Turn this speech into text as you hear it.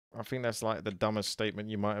I think that's like the dumbest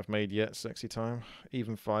statement you might have made yet, Sexy Time.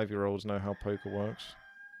 Even 5-year-olds know how poker works.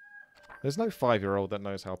 There's no 5-year-old that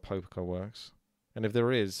knows how poker works. And if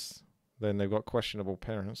there is, then they've got questionable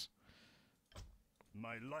parents.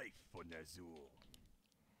 My life for Nazul.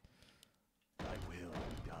 I will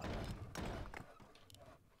be done.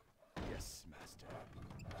 Yes, master.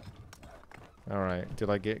 Alright,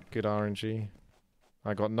 did I get good RNG?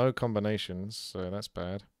 I got no combinations, so that's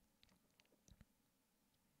bad.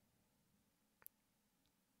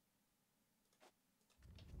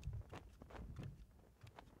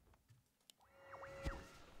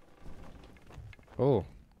 Oh,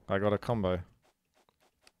 I got a combo.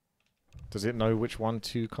 Does it know which one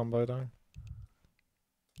to combo though?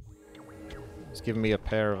 It's giving me a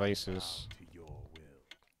pair of aces.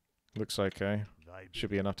 Looks okay.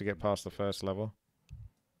 Should be enough to get past the first level.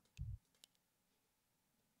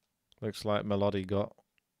 Looks like Melody got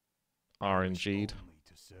RNG'd.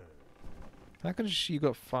 How come you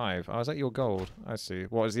got 5? Oh, is that your gold? I see.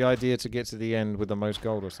 What is the idea to get to the end with the most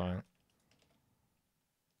gold or something?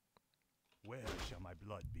 Where shall my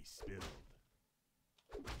blood be spilled?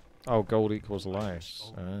 Oh, gold equals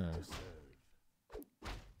lives. Ah.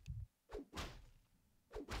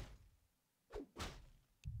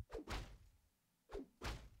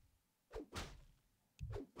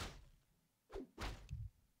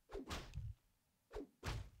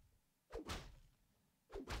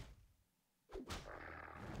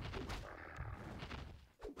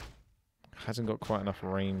 Hasn't got quite enough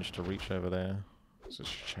range to reach over there. It's a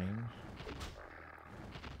shame.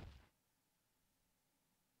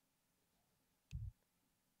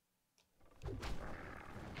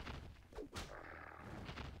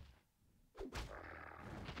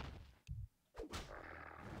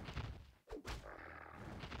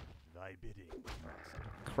 Thy bidding, master.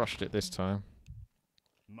 Crushed it this time.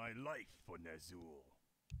 My life for Nazul.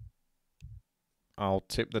 I'll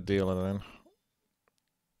tip the dealer then.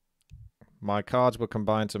 My cards were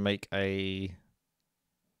combined to make a...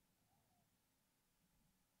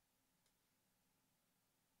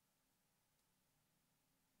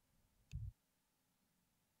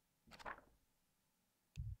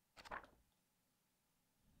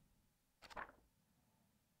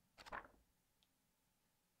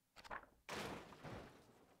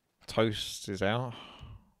 Toast is out.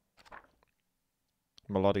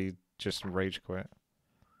 Melody just rage quit.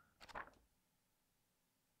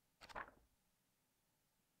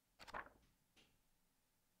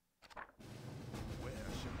 Where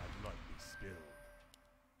shall my blood be spilled?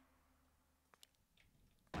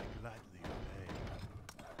 I gladly obey.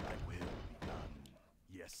 I will be done.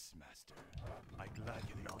 Yes, master. I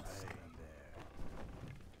gladly obey. There.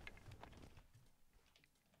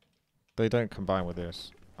 They don't combine with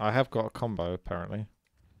this. I have got a combo, apparently.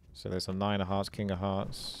 So there's a 9 of hearts, king of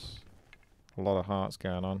hearts. A lot of hearts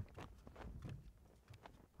going on.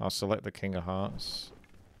 I'll select the king of hearts.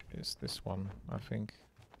 It's this one, I think.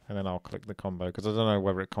 And then I'll click the combo, because I don't know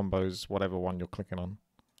whether it combos whatever one you're clicking on.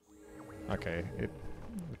 Okay, the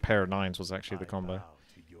pair of 9s was actually the combo. I bow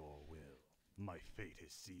to your will. My fate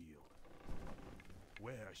is sealed.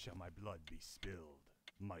 Where shall my blood be spilled?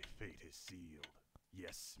 My fate is sealed.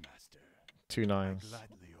 Yes, master. 2 9s. I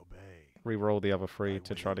gladly obey. Reroll the other 3 Thy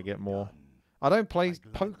to try to will get be more. done. I don't play I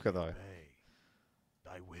gladly poker though. obey.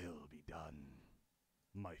 Thy will be done.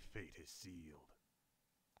 My fate is sealed.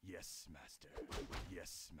 Yes, master.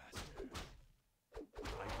 Yes, master.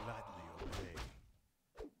 I gladly obey.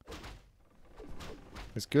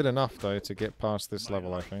 It's good enough though to get past this My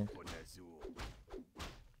level, I life think. for Nazul.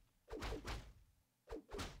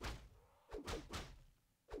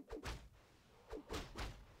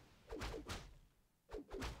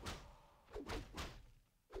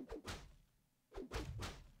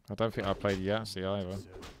 I don't think I played Yahtzee either.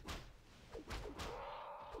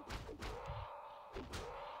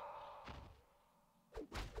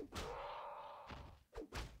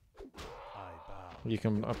 I bow. You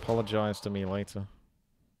can apologize to me later.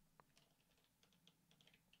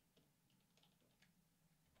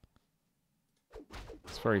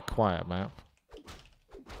 It's a very quiet map.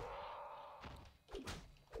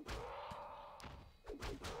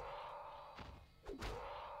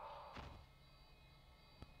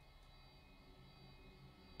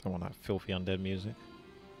 Don't want that filthy undead music.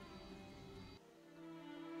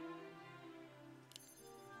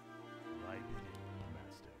 Thy bidding,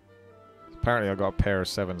 master. Apparently I got a pair of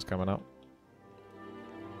 7s coming up.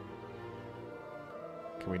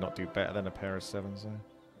 Can we not do better than a pair of 7s though?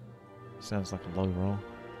 Sounds like a low roll. I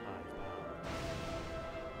bow.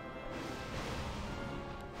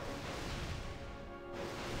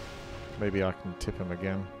 Maybe I can tip him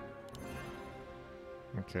again.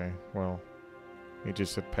 Okay, well, he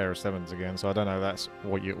just said pair of sevens again, so I don't know if that's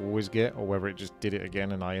what you always get or whether it just did it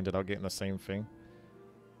again and I ended up getting the same thing.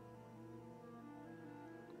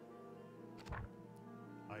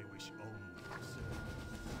 I wish only to serve.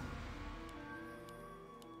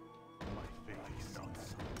 My fate is sealed.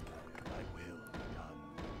 Thy will be done.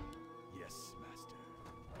 Yes, master.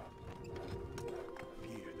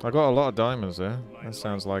 Fear I got a lot of diamonds there. That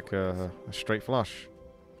sounds like a straight flush.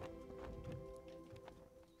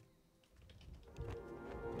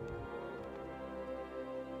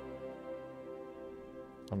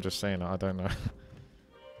 I'm just saying, I don't know.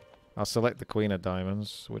 I'll select the Queen of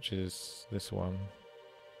Diamonds, which is this one.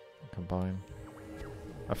 Combine.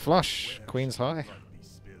 A flush! Queen's high.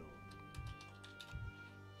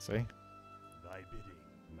 See? thy bidding,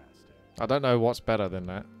 master. I don't know what's better than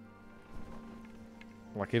that.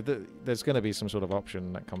 Like, if there's going to be some sort of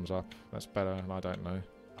option that comes up that's better, and I don't know.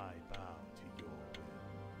 I bow to your will.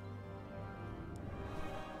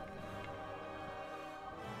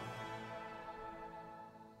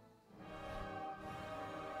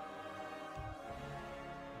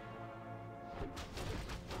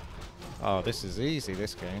 Oh, this is easy,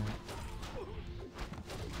 this game.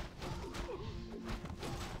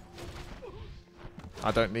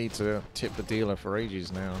 I don't need to tip the dealer for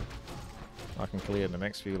ages now. I can clear the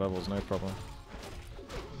next few levels, no problem.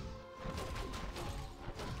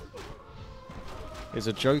 Is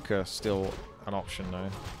a Joker still an option though?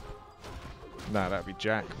 Nah, that'd be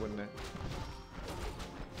Jack, wouldn't it?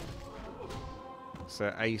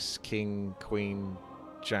 So Ace, King, Queen,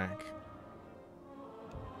 Jack.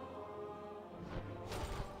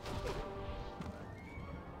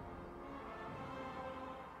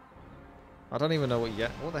 I don't even know what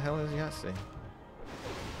what the hell is Yahtzee?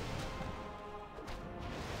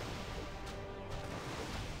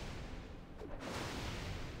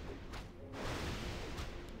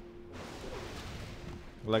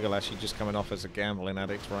 Legolas, you're just coming off as a gambling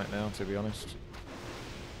addict right now, to be honest.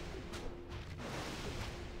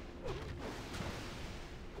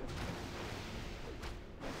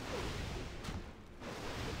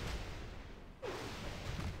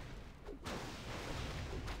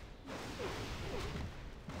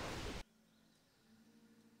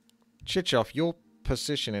 Chichoff, your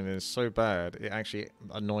positioning is so bad, it actually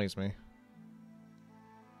annoys me.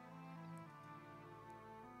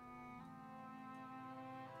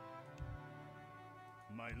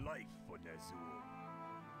 My life for Nazul.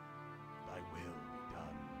 Thy will be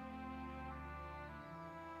done.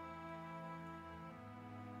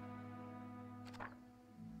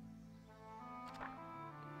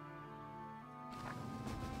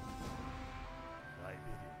 Thy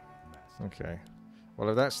bidding, master. Okay. Well,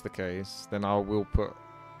 if that's the case, then I will put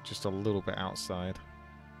just a little bit outside.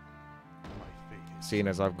 My fate is Seeing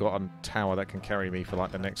as I've got a tower that can carry me for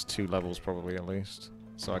like the next 2 levels probably at least.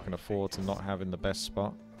 So I can afford to not have in the best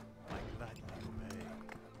spot. I gladly obey.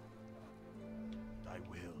 Thy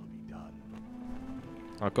will be done.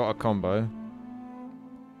 I've got a combo.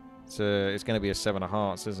 It's going to be a 7 of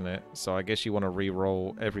hearts, isn't it? So I guess you want to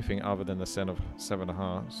re-roll everything other than the 7 of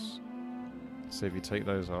hearts. So if you take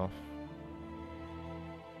those off.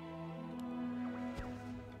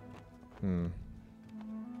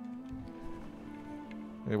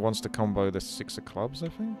 It wants to combo the 6 of clubs, I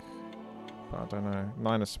think? But I don't know.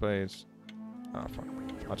 9 of spades. Ah, fuck.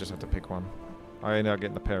 I just have to pick one. I end up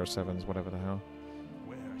getting the pair of 7s, whatever the hell.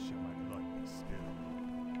 Where should my blood be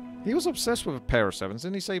spilled? He was obsessed with a pair of 7s.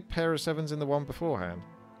 Didn't he say pair of 7s in the one beforehand?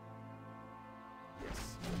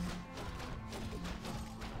 Yes.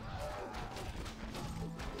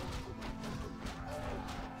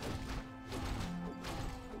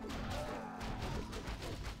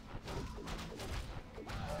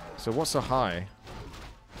 So what's a high?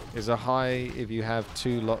 Is a high if you have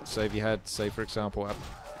 2 lots, so if you had, say for example,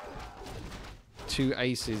 2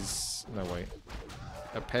 aces, no wait,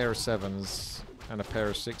 a pair of 7s and a pair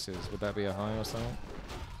of 6s, would that be a high or something?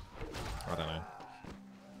 I don't know.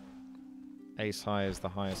 Ace high is the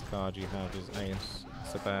highest card you have is ace.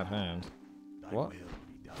 It's a bad hand. What?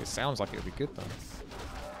 It sounds like it would be good though.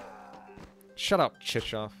 Shut up,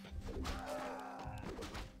 Chichoff.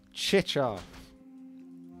 Chichoff!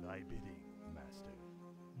 Thy bidding, master.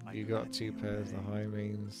 You got 2 pairs, the high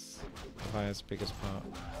means the highest, biggest part.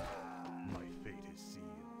 My fate is sealed.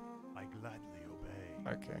 I gladly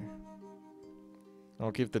obey. Okay.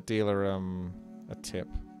 I'll give the dealer a tip.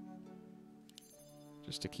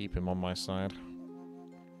 Just to keep him on my side.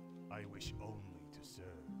 I wish only to serve.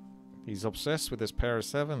 He's obsessed with this pair of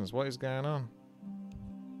 7s. What is going on?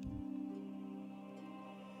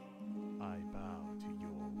 I bow to your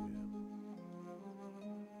will.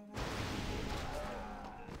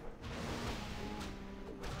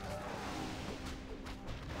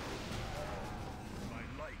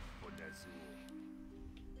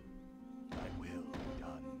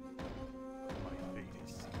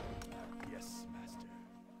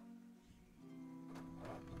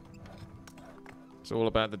 It's all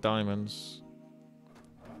about the diamonds.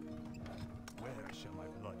 Where shall my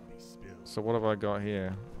blood be spilled? So what have I got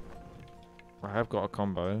here? I have got a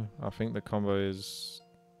combo. I think the combo is...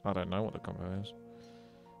 I don't know what the combo is.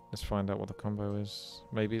 Let's find out what the combo is.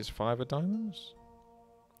 Maybe it's 5 of diamonds?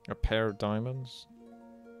 A pair of diamonds?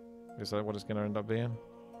 Is that what it's going to end up being?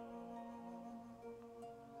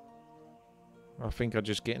 I think I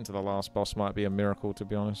just getting to the last boss might be a miracle, to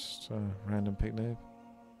be honest. Random pick noob.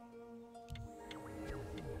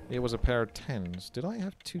 It was a pair of 10s. Did I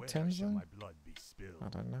have 2 Where 10s shall though? my blood be spilled? I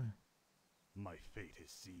don't know. My fate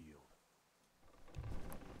is sealed.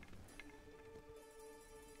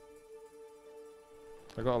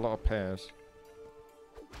 I got a lot of pairs.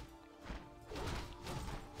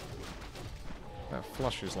 That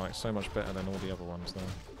flush is like so much better than all the other ones though.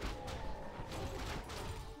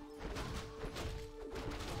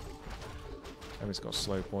 And it's got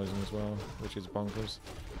slow poison as well, which is bonkers.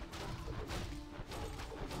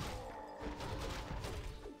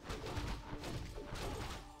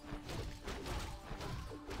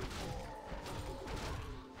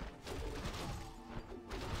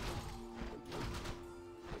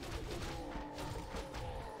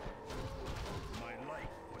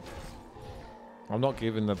 I'm not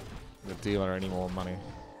giving the dealer any more money.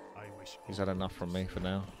 He's had enough from me for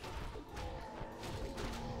now.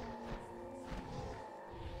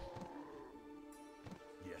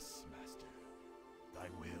 Yes, master. Thy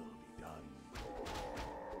will be done.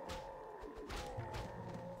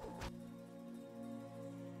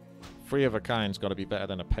 3 of a kind's got to be better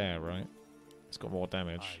than a pair, right? It's got more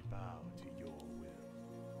damage. I bow to your will.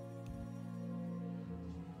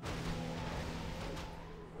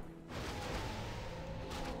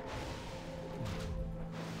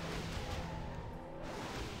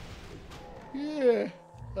 Yeah,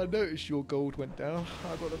 I noticed your gold went down.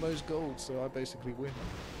 I got the most gold, so I basically win.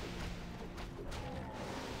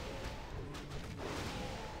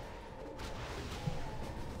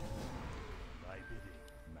 Thy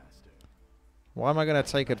bidding, master. Why am I going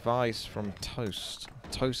to take advice from Toast?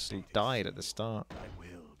 Toast died at the start. Thy will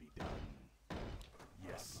be done.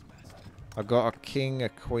 Yes, master. I've got a king, a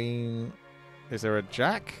queen. Is there a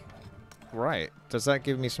jack? Right. Does that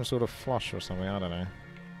give me some sort of flush or something? I don't know.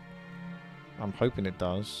 I'm hoping it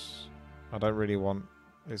does. I don't really want...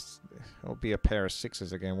 It'll be a pair of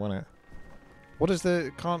 6s again, won't it? What is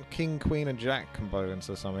the... Can't king, queen and jack combo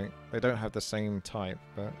into something? They don't have the same type,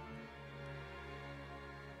 but...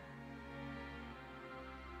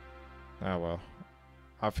 Oh well.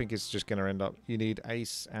 I think it's just going to end up... You need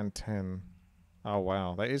ace and 10. Oh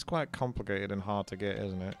wow. That is quite complicated and hard to get,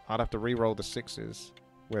 isn't it? I'd have to re-roll the 6s.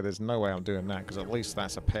 Where there's no way I'm doing that, because at least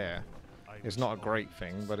that's a pair. It's not a great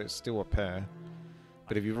thing, but it's still a pair.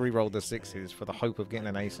 But if you re-roll the 6s for the hope of getting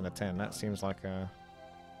an ace and a 10, that seems like a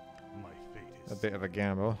bit of a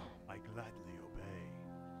gamble. I gladly obey.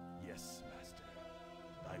 Yes, master.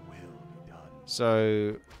 Thy will be done.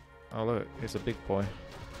 So, oh look, it's a big boy.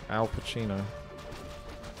 Al Pacino.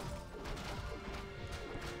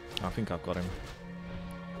 I think I've got him.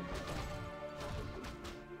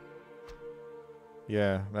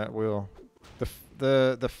 Yeah, that will.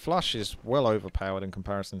 The flush is well overpowered in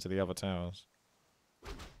comparison to the other towers.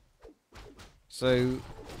 So,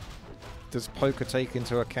 does poker take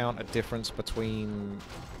into account a difference between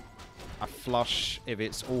a flush if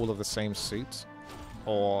it's all of the same suit,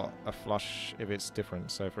 or a flush if it's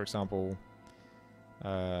different? So, for example,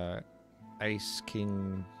 ace,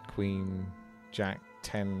 king, queen, jack,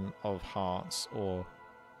 10 of hearts, or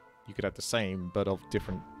you could have the same but of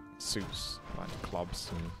different suits, like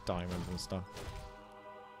clubs and diamonds and stuff.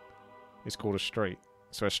 It's called a straight.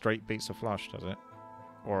 So a straight beats a flush, does it?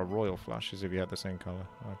 Or a royal flush, as if you had the same colour.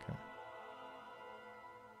 Okay.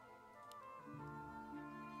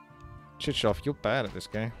 Chitchoff, you're bad at this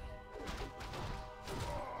game.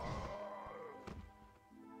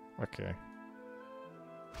 Okay.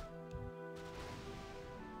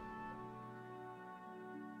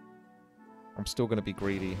 I'm still going to be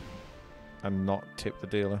greedy and not tip the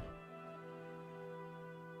dealer.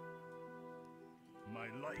 My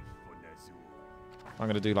life for Nezul. I'm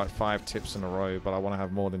going to do like 5 tips in a row, but I want to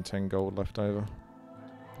have more than 10 gold left over.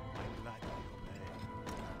 I gladly obey.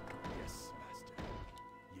 Yes, master.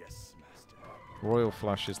 Yes, master. Royal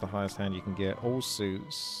flush is the highest hand you can get. All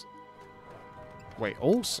suits. Wait,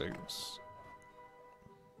 all suits?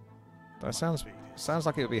 That sounds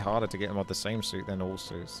like it would be harder to get them of the same suit than all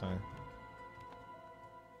suits, so...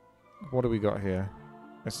 What do we got here?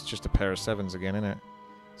 It's just a pair of 7s again, isn't it?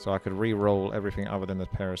 So I could re-roll everything other than the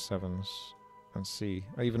pair of 7s and see.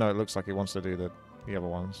 Even though it looks like it wants to do the other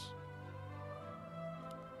ones.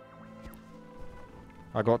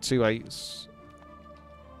 I got 2 8s.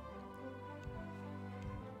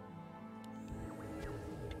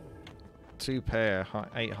 2 pair,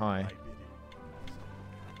 8 high. Thy bidding, master.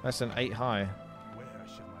 That's an 8 high. Where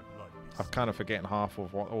shall my blood be I'm kind of forgetting half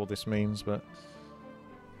of what all this means, but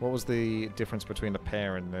what was the difference between the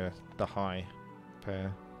pair and the high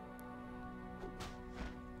pair?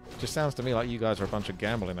 Just sounds to me like you guys are a bunch of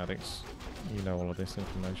gambling addicts. You know all of this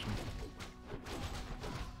information.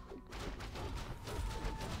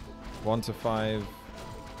 1 to 5.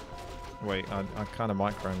 Wait, I kind of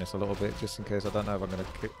microing this a little bit just in case I don't know if I'm going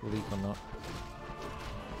to leak or not.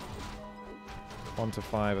 1 to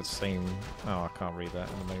 5 at the same. Oh, I can't read that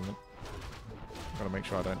in the moment. I've got to make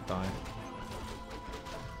sure I don't die.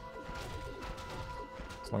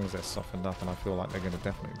 As long as they're softened up and I feel like they're going to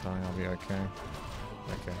definitely die, I'll be okay.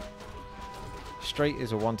 Okay. Straight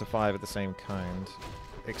is a 1 to 5 at the same kind,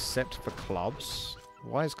 except for clubs.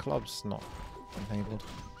 Why is clubs not enabled?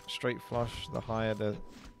 Straight flush, the higher the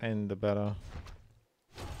end, the better.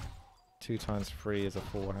 2 times 3 is a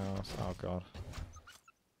 4 house. Oh god.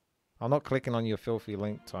 I'm not clicking on your filthy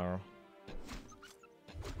link, Tyra.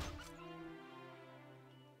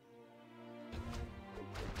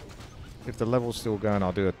 If the level's still going,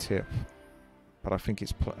 I'll do a tip. But I think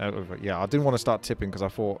it's out of it. Yeah, I didn't want to start tipping because I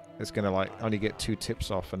thought it's going to like only get 2 tips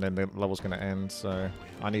off and then the level's going to end. So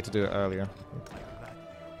I need to do it earlier.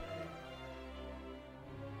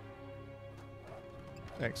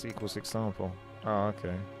 X equals example. Oh,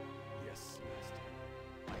 okay. Yes, master.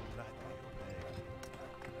 I gladly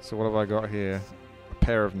obey. So what have I got here? A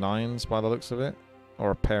pair of 9s by the looks of it?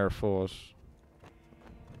 Or a pair of 4s?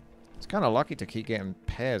 It's kind of lucky to keep getting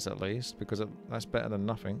pairs at least, because that's better than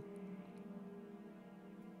nothing.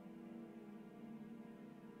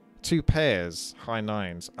 2 pairs, high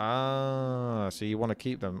 9s. Ah, so you want to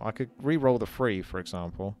keep them. I could re-roll the 3, for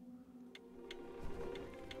example.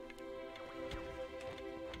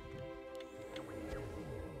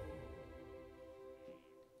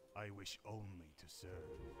 I wish only to serve.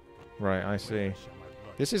 Right, I see. Where shall my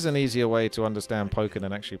blood This is an easier way to understand poker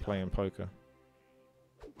than actually playing poker.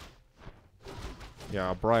 Yeah,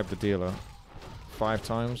 I'll bribe the dealer 5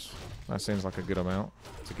 times. That seems like a good amount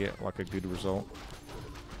to get like a good result.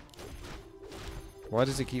 Why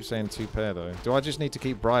does he keep saying 2 pair though? Do I just need to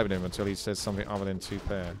keep bribing him until he says something other than 2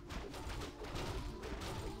 pair?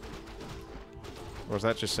 Or is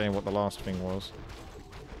that just saying what the last thing was?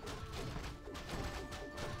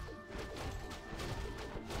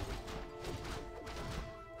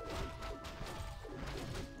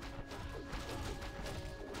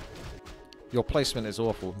 Your placement is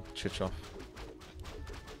awful, Chichov.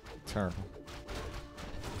 Terrible.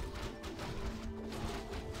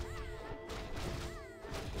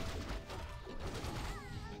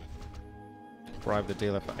 Bribe the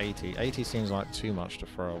dealer for 80. 80 seems like too much to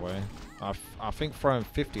throw away. I think throwing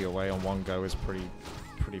 50 away on one go is pretty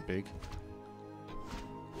big.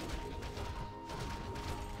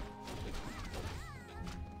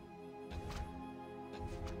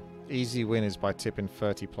 Easy win is by tipping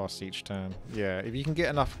 30 plus each turn. Yeah, if you can get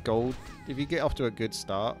enough gold, if you get off to a good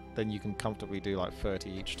start, then you can comfortably do like 30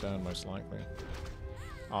 each turn most likely.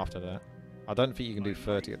 After that. I don't think you can do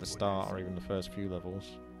 30 at the start or even the first few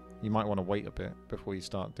levels. You might want to wait a bit before you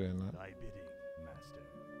start doing that. Thy bidding, master.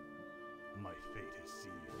 My fate is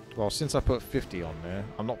sealed. Well, since I put 50 on there,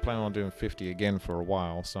 I'm not planning on doing 50 again for a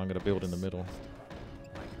while, so I'm going to build in the middle.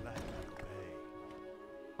 I gladly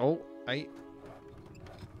obey. Oh, 8.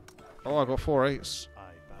 Oh, I got 4 8s. I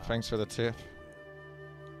bow. Thanks for the tip.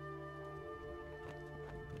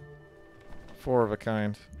 4 of a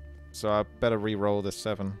kind. So I better re-roll the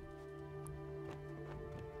 7.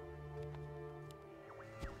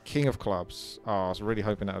 King of clubs. Oh, I was really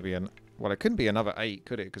hoping that would be an... Well, it couldn't be another 8,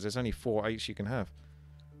 could it? Because there's only 4 8s you can have.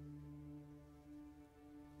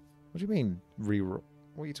 What do you mean, re-roll?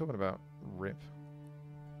 What are you talking about? Rip.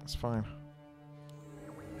 That's fine.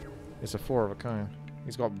 It's a 4 of a kind.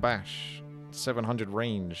 He's got bash. 700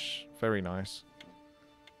 range. Very nice.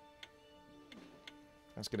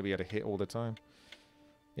 That's going to be able to hit all the time.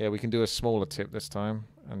 Yeah, we can do a smaller tip this time.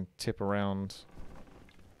 And tip around...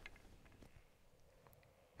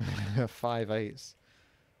 5 8s.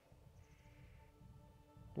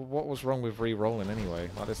 Well, what was wrong with re-rolling anyway?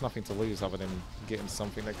 Like, there's nothing to lose other than getting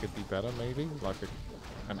something that could be better, maybe? Like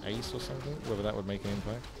an ace or something? Whether that would make an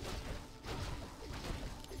impact.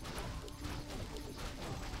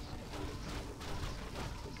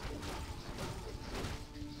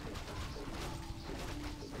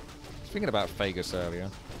 Thinking about Vegas earlier.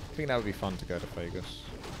 I think that would be fun to go to Vegas.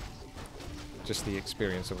 Just the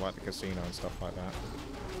experience of like the casino and stuff like that.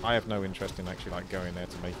 I have no interest in actually like going there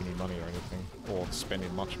to make any money or anything, or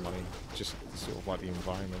spending much money. Just sort of like the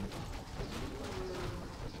environment.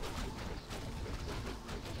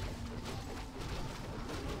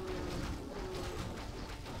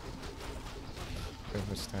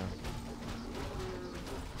 this town.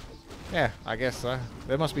 Yeah, I guess so.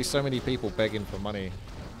 There must be so many people begging for money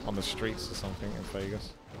on the streets or something in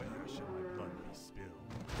Vegas. Where shall my blood be spilled?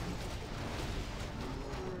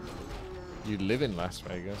 You live in Las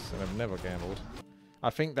Vegas and have never gambled. I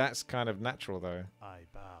think that's kind of natural though, I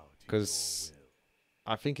bow to because your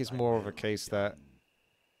will. I think it's Thy more of a will case be that done.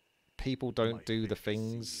 people don't do the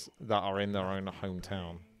things that are in their own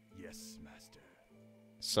hometown. Yes, master.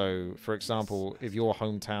 So, for example, if your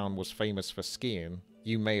hometown was famous for skiing,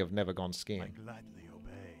 you may have never gone I skiing. gladly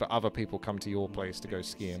obey. But other people come to your place to go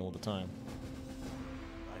skiing all the time.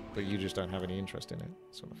 But you just don't have any interest in it,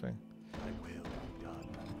 sort of thing. Thy will be done.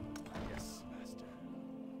 Yes, master.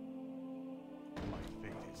 My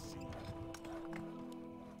fate is sealed.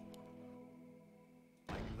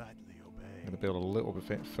 I gladly obey. I'm going to build a little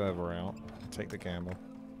bit further out. Take the gamble.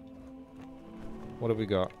 What have we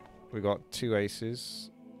got? We got 2 aces.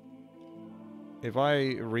 If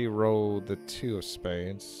I re-roll the 2 of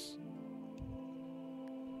spades,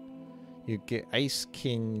 you get ace,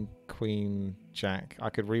 king, queen, jack. I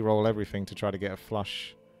could re-roll everything to try to get a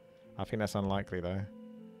flush. I think that's unlikely though.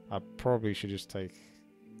 I probably should just take...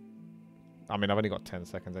 I mean, I've only got 10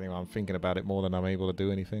 seconds anyway. I'm thinking about it more than I'm able to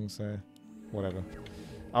do anything, so whatever.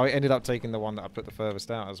 I ended up taking the one that I put the furthest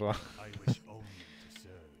out as well. I wish only to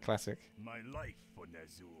serve. Classic. My life for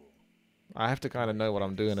Nazul. I have to kind of know what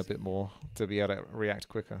I'm doing a bit more to be able to react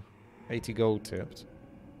quicker. 80 gold tipped.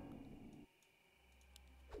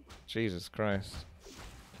 Jesus Christ.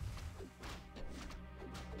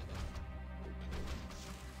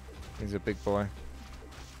 He's a big boy.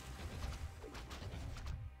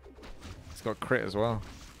 He's got crit as well.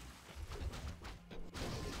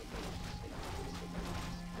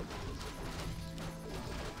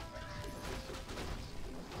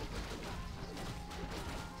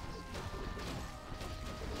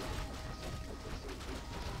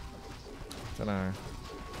 Dunno.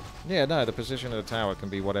 Yeah, no, the position of the tower can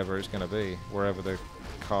be whatever it's going to be, wherever the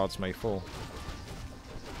cards may fall.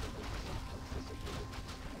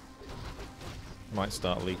 Might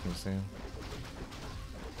start leaking soon.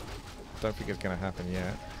 Don't think it's going to happen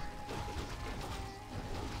yet.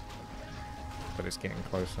 But it's getting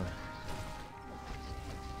closer.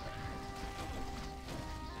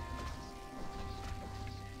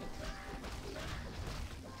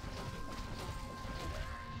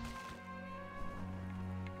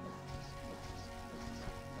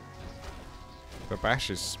 The bash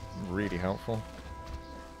is really helpful.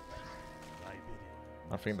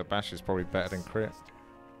 I think the bash is probably better than crit.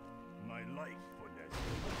 My life for Nazul.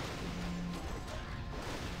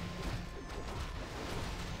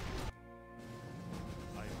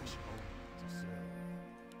 I wish only to serve.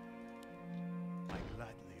 I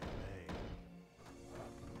gladly obey.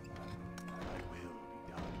 Thy will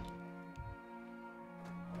be done.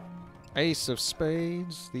 Ace of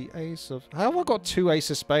spades, the ace of... How have I got 2 ace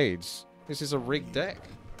of spades? This is a rigged deck.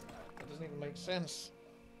 That doesn't even make sense.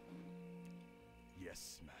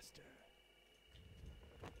 Yes, master.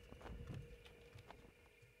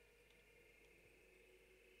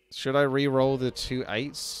 Should I re-roll the 2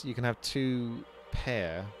 8s? You can have 2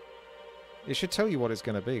 pair. It should tell you what it's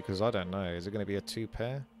going to be, because I don't know. Is it going to be a 2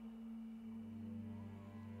 pair?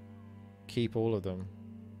 Keep all of them.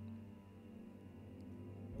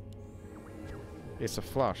 It's a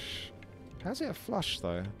flush. How's it a flush,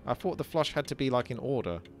 though? I thought the flush had to be, like, in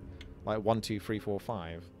order. Like 1, 2, 3, 4,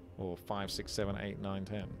 5. Or 5, 6, 7, 8, 9,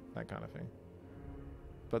 10. That kind of thing.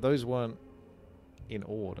 But those weren't in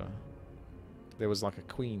order. There was, like, a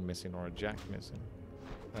queen missing or a jack missing.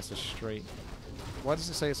 That's a straight. Why does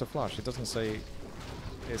it say it's a flush? It doesn't say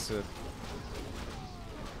it's a...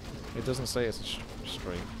 It doesn't say it's a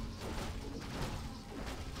straight.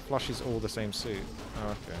 Flush is all the same suit. Oh,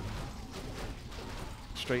 okay.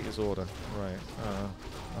 Straight is order. Right.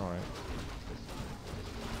 Alright.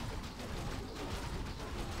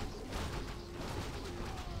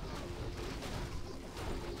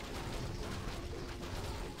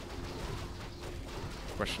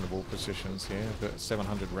 Questionable positions here, but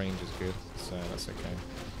 700 range is good, so that's okay.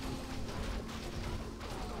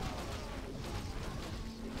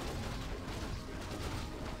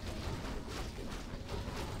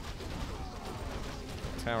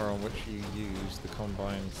 Tower on which you use the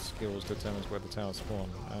combined skills determines where the tower spawn.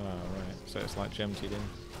 Ah, right. So it's like gemmed in.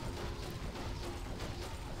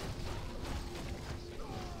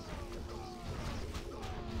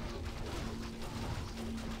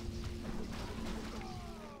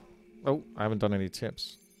 Oh, I haven't done any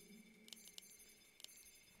tips.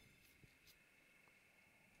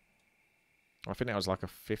 I think that was like a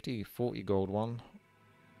 50, 40 gold one.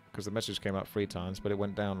 because the message came up 3 times, but it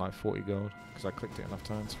went down like 40 gold because I clicked it enough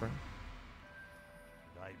times for it.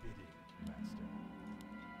 Thy bidding, master.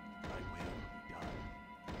 Thy will be done.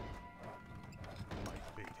 My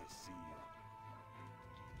fate is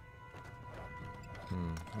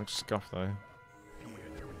sealed. Looks scuffed though. Fear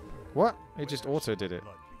the reaper. What? It just Where auto shall did my it.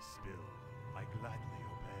 blood be spilled? I gladly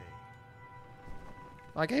obey.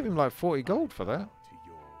 I gave him like 40 gold for I bow that. to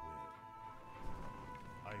your will.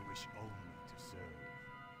 I wish only to serve.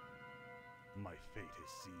 My fate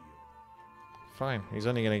is sealed. Fine. He's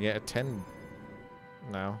only going to get a 10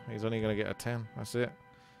 now. He's only going to get a 10. That's it.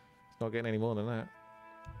 He's not getting any more than that.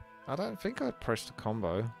 I don't think I pressed a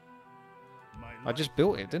combo. My I just life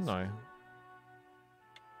built it, is didn't I? sealed.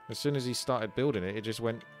 As soon as he started building it, it just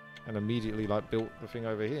went and immediately like built the thing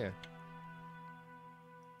over here.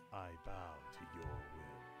 I bow to your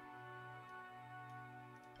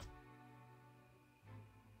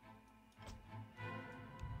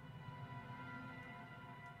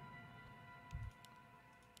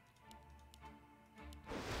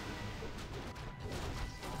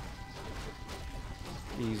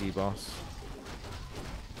will. Easy, boss.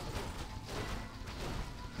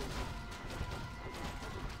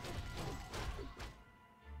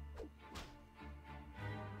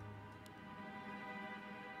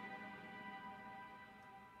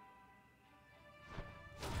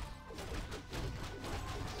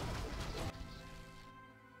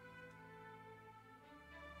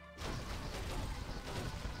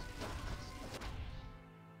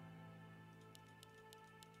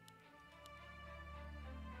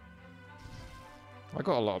 I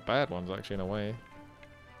got a lot of bad ones actually in a way.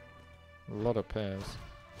 A lot of pairs.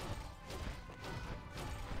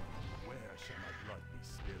 Where shall my blood be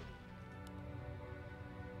spilled?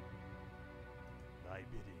 Thy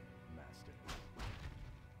bidding, master.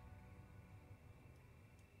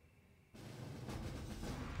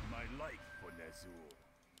 My life for Nezul.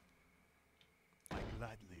 I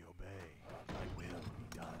gladly obey. Thy will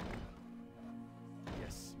be done.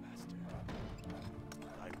 Yes, master.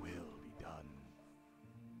 Thy will be done.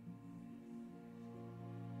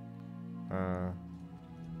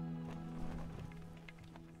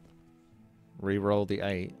 Reroll the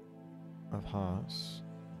 8 of hearts.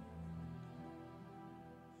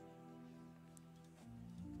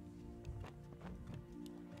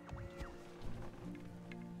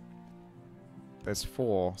 There's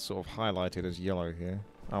 4 sort of highlighted as yellow here.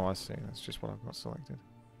 Oh, I see. That's just what I've got selected.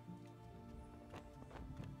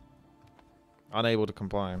 Unable to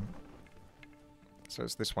combine. So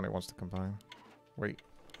it's this one it wants to combine. Wait.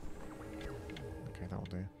 Okay, that'll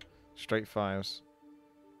do. Straight 5s.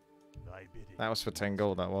 Thy bidding. That was for 10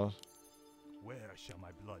 gold, that was. Where shall my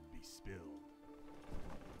blood be spilled?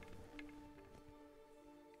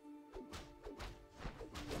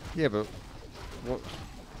 Yeah, but what?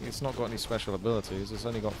 It's not got any special abilities. It's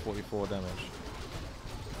only got 44 damage.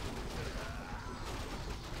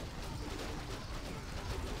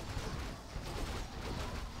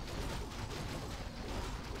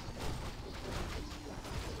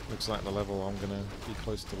 Looks like the level I'm gonna be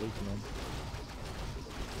close to leaking on.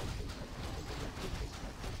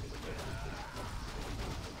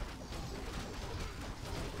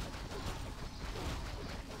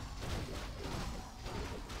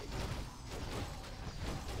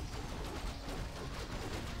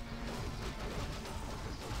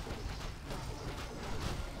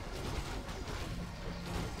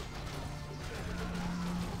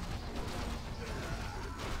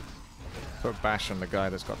 Put bash on the guy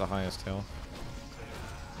that's got the highest health.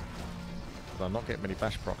 But I'm not getting many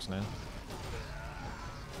bash procs now.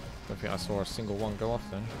 Don't think I saw a single one go off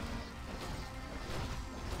then.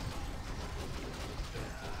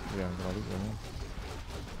 Yeah, I'm gonna lose them.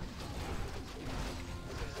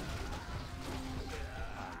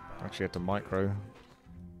 Actually had to micro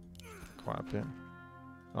quite a bit.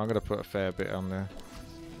 I'm gonna put a fair bit on there.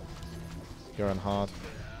 Going hard.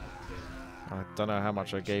 I don't know how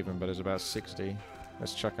much I gave him, but it's about 60.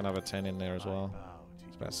 Let's chuck another 10 in there as well.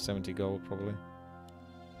 It's about 70 gold probably.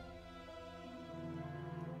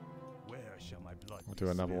 Where shall my blood We'll be do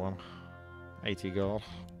another spilled? one. 80 gold.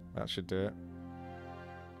 That should do it.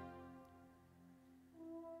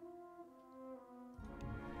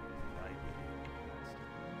 Thy bidding, master.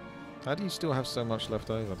 How do you still have so much left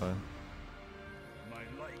over though? My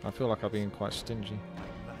life I feel like I've been quite stingy I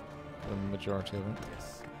gladly for the majority of it.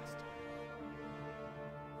 yes, master.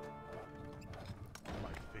 My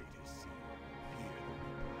fate is sealed. Fear the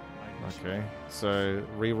reaper. I wish Okay, so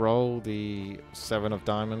re-roll the 7 of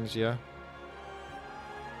diamonds, yeah?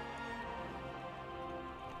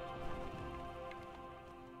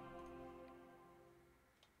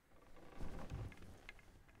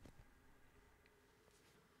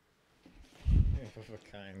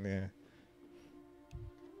 kind, yeah.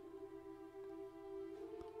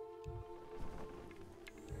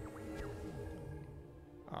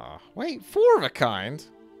 Ah, wait, 4 of a kind?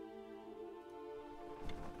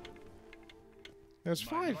 There's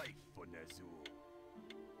 5. life for Ner'zhul.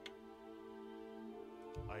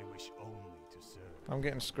 I wish only to serve. I'm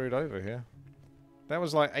getting screwed over here. That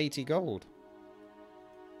was like 80 gold.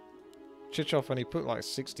 Chichov only put like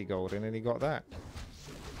 60 gold in and he got that.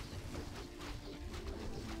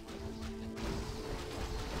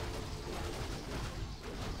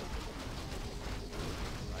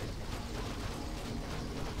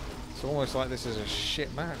 It's almost like this is a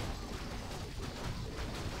shit map.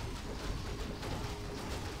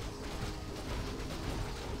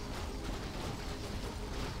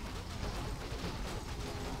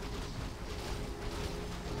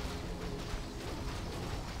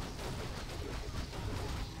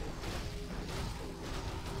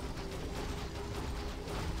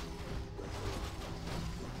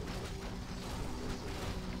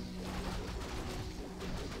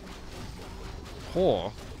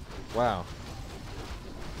 Whore? Wow.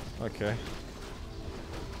 Okay.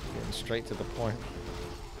 Getting straight to the point.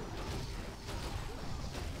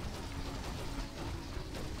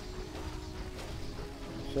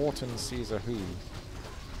 Horton Caesar who?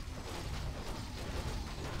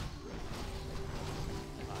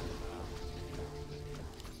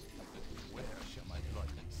 Where shall my blood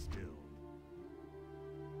be spilled?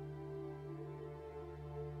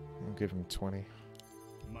 I'll give him 20.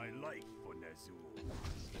 My life for Ner'zhul.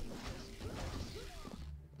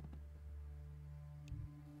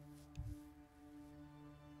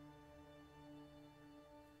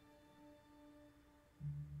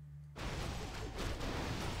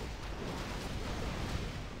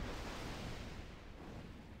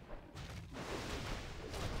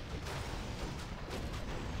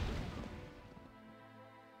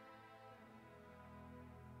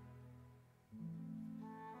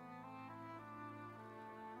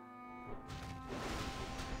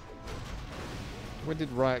 When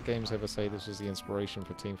did Riot Games ever say this was the inspiration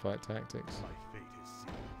for teamfight tactics? My fate is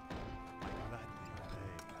sealed. I gladly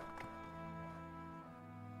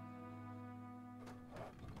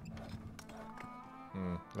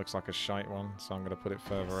obey. Looks like a shite one, so I'm going to put it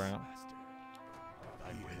further Yes, out. master.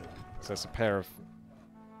 I will. So it's a pair of...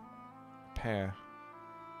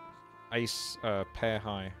 Ace, pair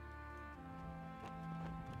high.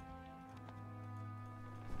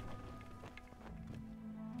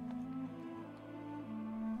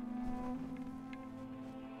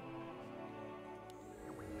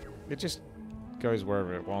 It just goes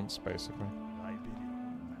wherever it wants, basically. I bid it,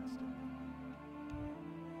 master.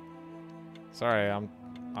 Sorry, I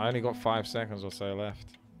only got 5 seconds or so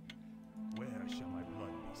left. Where shall my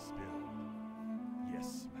blood be spilled?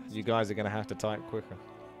 Yes, master. You guys are going to have to type quicker.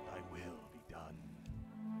 Thy will be done.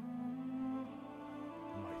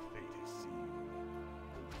 My fate is sealed.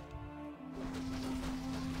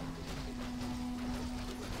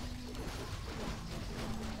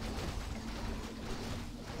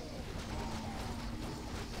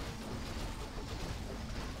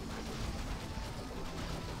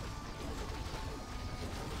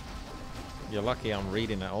 You're lucky I'm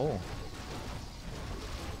reading it all.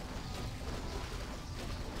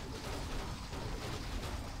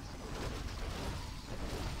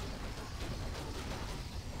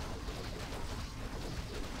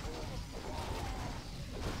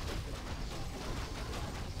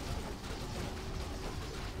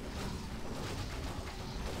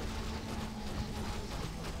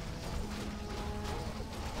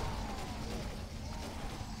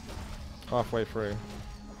 Halfway through.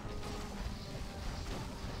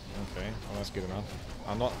 Okay, well that's good enough.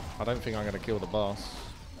 I don't think I'm gonna kill the boss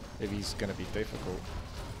if he's gonna be difficult.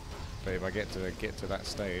 But if I get to that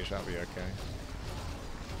stage, that'll be okay.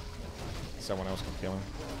 Someone else can kill him.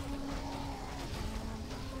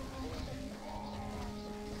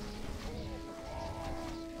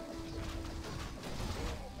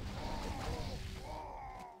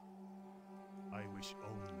 I wish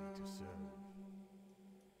only to serve.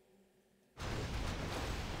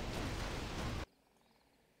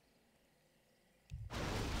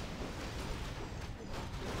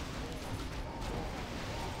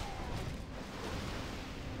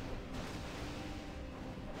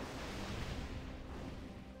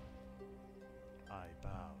 I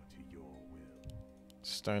bow to your will.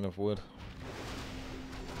 Stone of wood.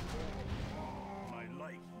 My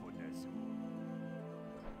life for Ner'zhul.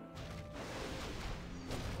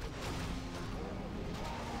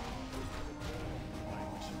 I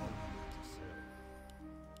wish only to serve.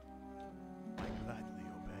 I gladly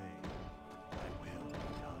obey. Thy will be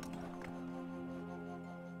done.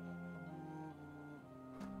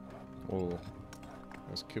 Oh,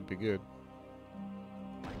 this could be good.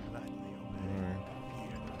 I gladly obey. Alright.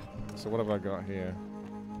 Hear So what have I got here?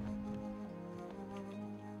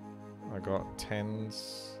 I got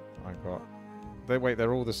 10s. I got... Wait,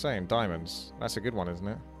 they're all the same. Diamonds. That's a good one, isn't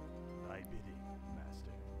it? thy bidding,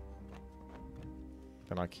 master.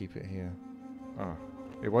 Then I keep it here. Oh.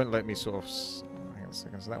 It won't let me sort of... hang on a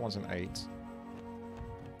second. So that one's an 8.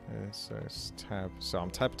 So it's tab. So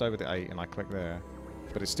I'm tabbed over the 8 and I click there.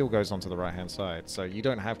 But it still goes onto the right-hand side. So you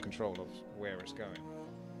don't have control of where it's going.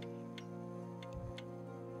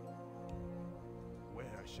 Where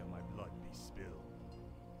shall my blood be spilled?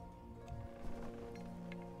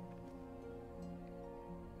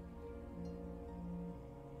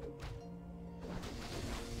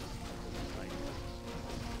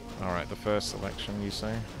 Alright, the first selection, you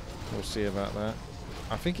say? We'll see about that.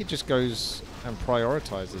 I think it just goes and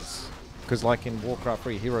prioritizes. Because like in Warcraft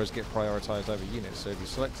 3, heroes get prioritized over units. So if you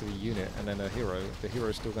select the unit and then a hero, the hero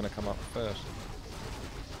is still going to come up first.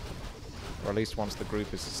 Or at least once the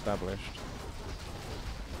group is established.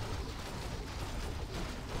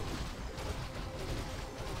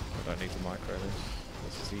 I don't need to micro this.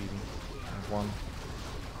 This is easy. I have one.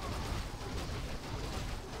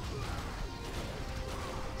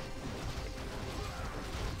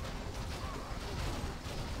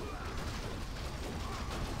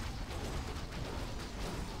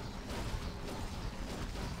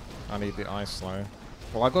 I need the ice slow.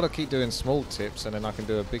 Well, I've got to keep doing small tips and then I can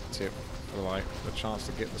do a big tip for like the chance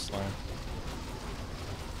to get the slow.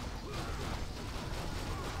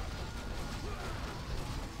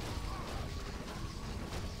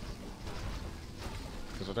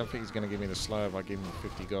 Because I don't think he's going to give me the slow if I give him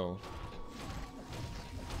 50 gold.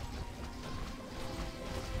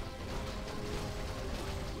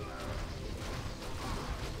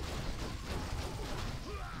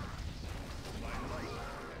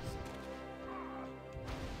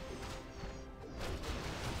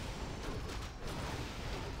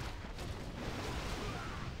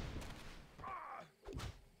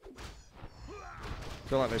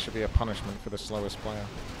 I feel like there should be a punishment for the slowest player.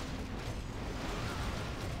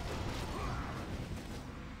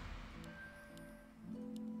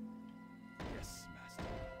 Yes, master.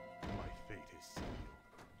 My fate is sealed.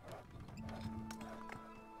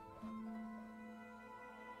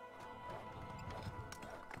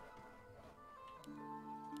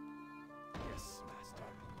 Yes, master.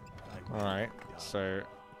 Thy will Alright, be done. so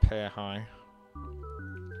pair high.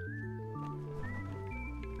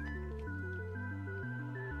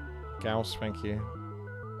 Gauss, thank you.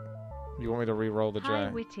 You want me to re-roll the Hi,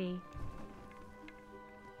 jack? Witty.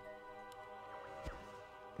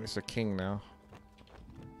 It's a king now.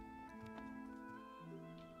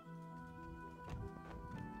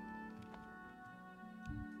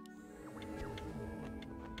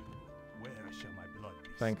 Where shall my blood be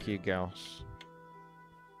Thank you, spilled? Gauss.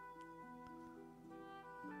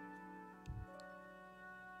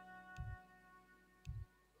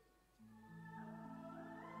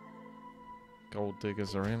 Gold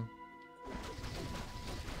diggers are in.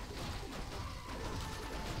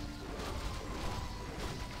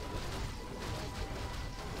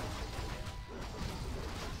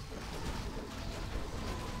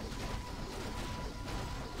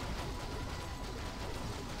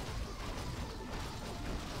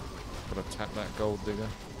 Gotta tap that gold digger.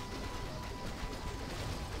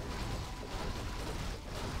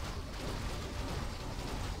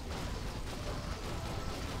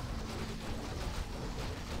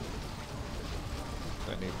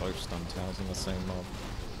 Don't need both stun towers in the same mob.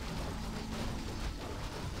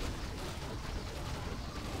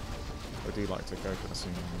 I do like to go for the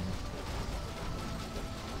single one.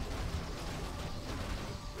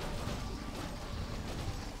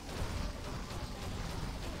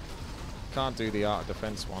 Can't do the art of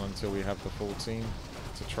defense one until we have the full team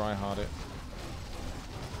to try hard it.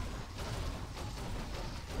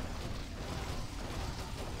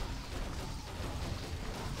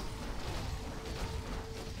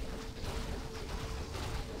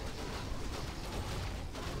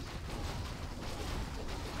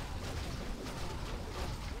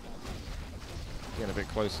 Getting a bit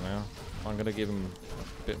closer now. I'm going to give him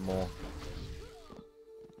a bit more.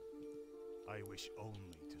 I wish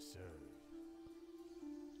only to serve.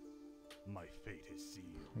 My fate is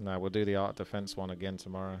sealed. No, we'll do the art defense one again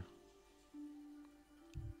tomorrow.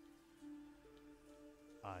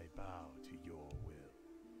 I bow to your will.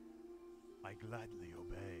 I gladly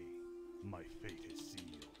obey. My fate is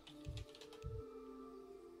sealed.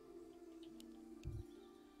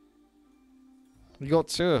 You got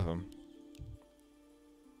two of them.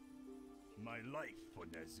 My life for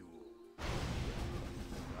Nazul.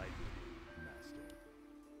 I believe.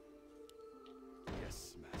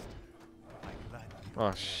 Oh,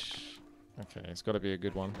 okay, it's got to be a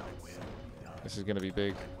good one. This is going to be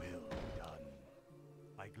big.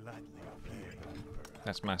 I gladly obey.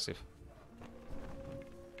 That's massive.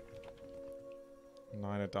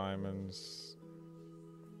 9 of diamonds.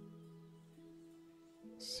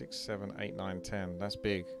 6, 7, 8, 9, 10. That's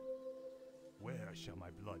big. Where shall my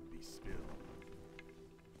blood be spilled?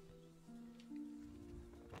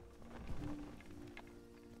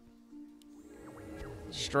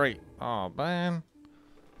 Straight. Oh, man.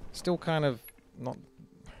 Still kind of not...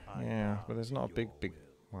 Yeah, but there's not a big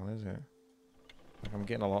one, is it? Like, I'm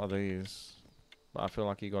getting a lot of these. But I feel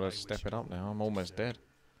like you got to step it up now. I'm almost dead.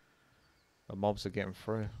 The mobs are getting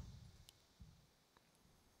through.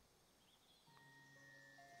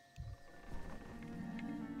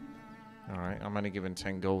 Alright, I'm only giving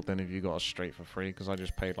 10 gold then if you got a straight for free, because I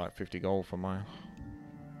just paid like 50 gold for mine.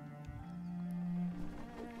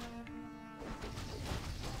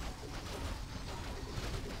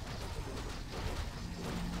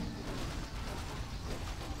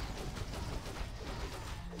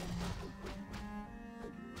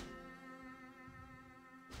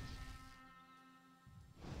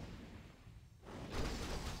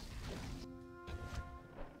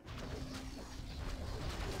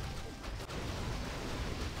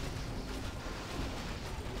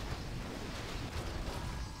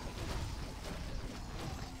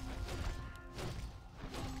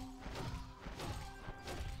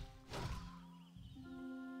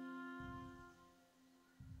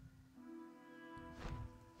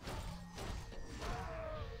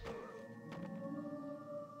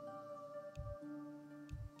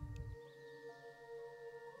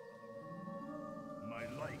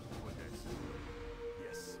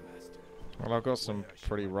 Well, I've got some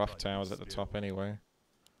pretty rough towers at the top anyway.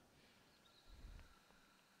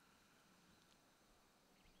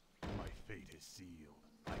 My fate is sealed.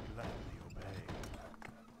 I gladly obey.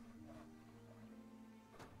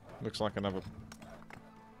 Looks like another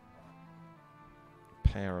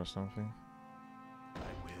pair or something. I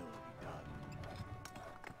will be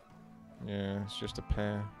done. Yeah, it's just a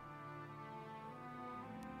pair.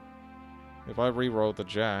 If I re-rolled the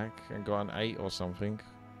jack and got an 8 or something,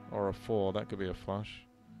 or a 4, that could be a flush.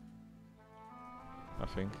 I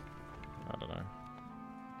think. I don't know.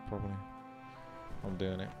 Probably. I'm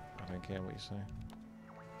doing it. I don't care what you say.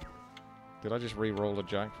 Did I just re-roll the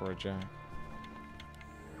jack for a jack?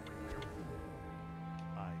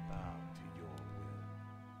 I bow to your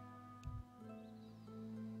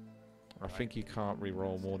will. I think you can't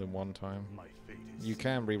re-roll more than one time. My fate is You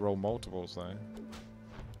can re-roll multiples though.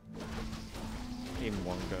 In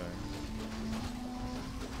one go.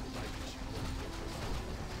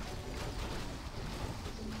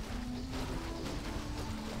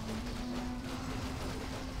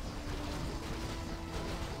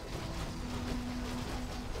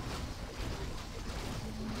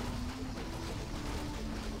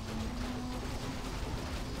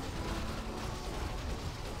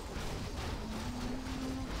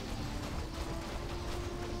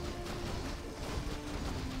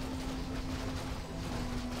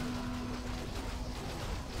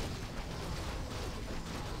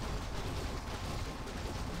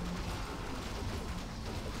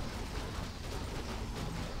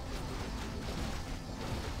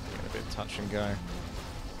 Touch and go.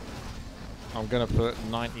 I'm gonna put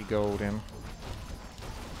 90 gold in.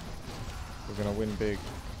 We're gonna win big.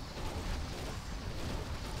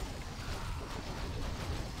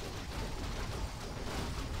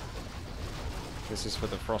 This is for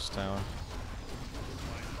the frost tower.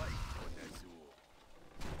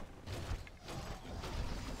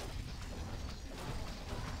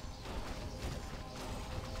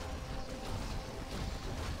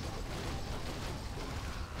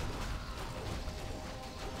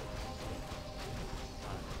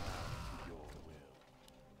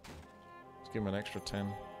 Give him an extra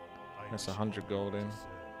 10. That's 100 gold in.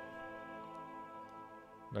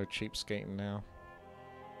 No cheap skating now.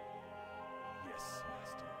 Yes,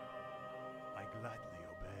 master. I gladly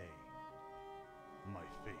obey. My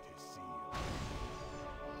fate is sealed.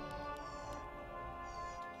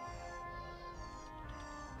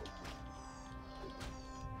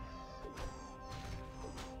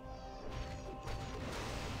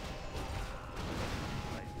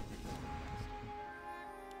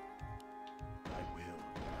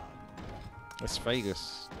 It's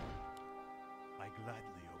Vegas. I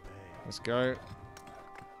gladly obey. Let's go.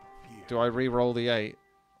 Do I re-roll the 8?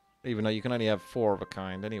 Even though you can only have 4 of a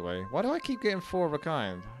kind anyway. Why do I keep getting 4 of a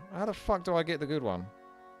kind? How the fuck do I get the good one?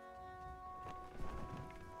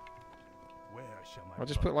 Where shall my I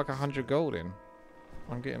just put like 100 gold in.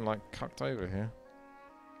 I'm getting like cucked over here.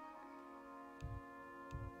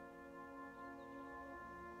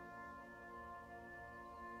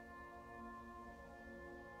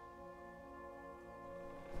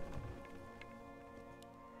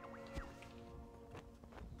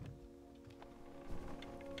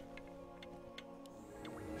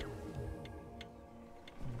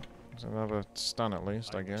 There's another stun at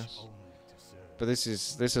least, I guess. only to serve. But this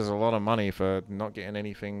is a lot of money for not getting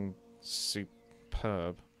anything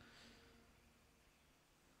superb.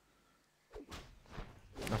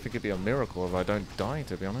 I think it'd be a miracle if I don't die,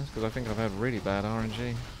 to be honest, because I think I've had really bad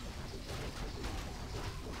RNG.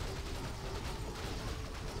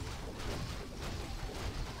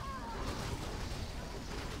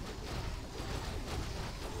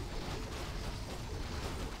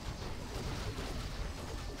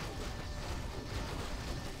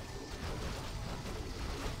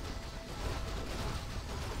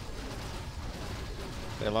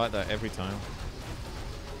 They're like that every time.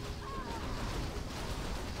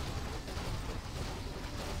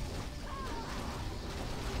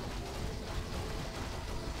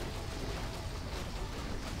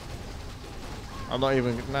 I'm not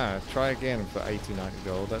even... Nah, try again for 80, 90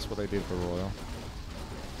 gold. That's what they did for Royal.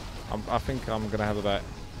 I think I'm going to have about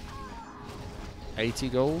 80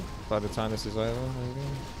 gold by the time this is over, maybe.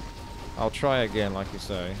 I'll try again, like you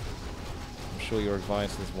say. I'm sure your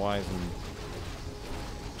advice is wise and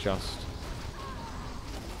just.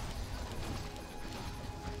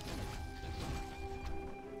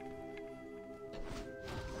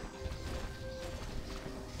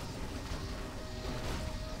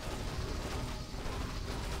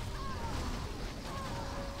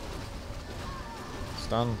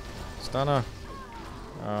 Stun. Stunner.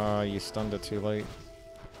 Ah, you stunned her too late.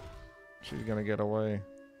 She's gonna get away.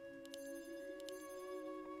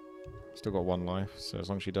 Still got one life, so as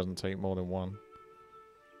long as she doesn't take more than one.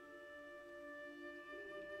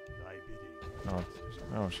 Thy bidding.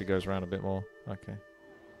 Oh, oh, she goes around a bit more. Okay.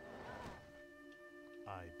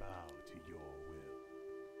 I bow to your will.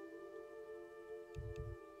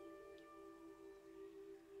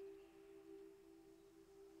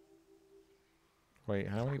 Wait,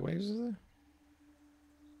 how many waves is there?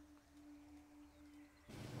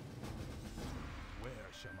 Where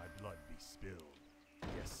shall my blood be spilled?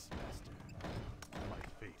 Yes, master. My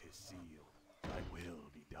fate is sealed. Thy will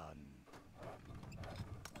be done.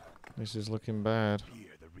 This is looking bad.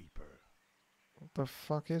 Fear the Reaper. What the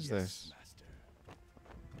fuck is Yes, this? master.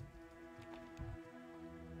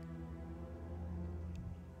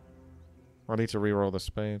 I need to reroll the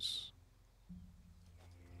spades.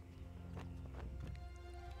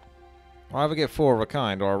 I either get 4 of a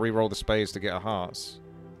kind or I reroll the spades to get a hearts.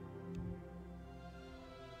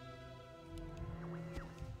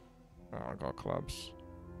 Oh, I got clubs.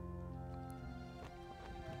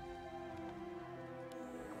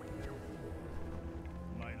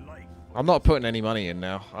 My life. I'm not putting any money in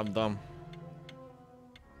now. I'm done.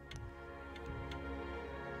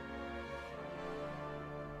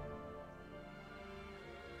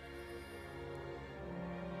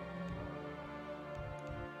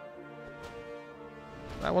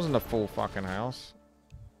 That wasn't a full fucking house.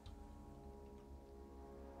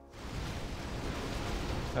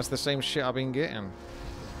 That's the same shit I've been getting.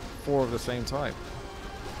 4 of the same type.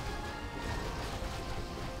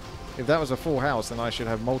 If that was a full house, then I should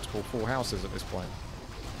have multiple full houses at this point.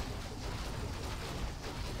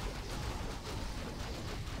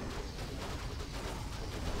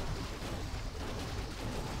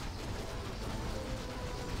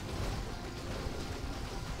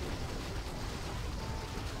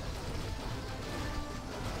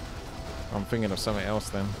 I'm thinking of something else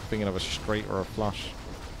then. Thinking of a straight or a flush.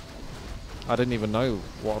 I didn't even know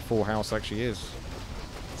what a full house actually is.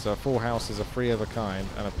 So a full house is a 3 of a kind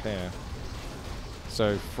and a pair.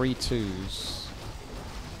 So 3 2s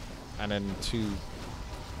and then 2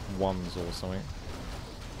 1s or something.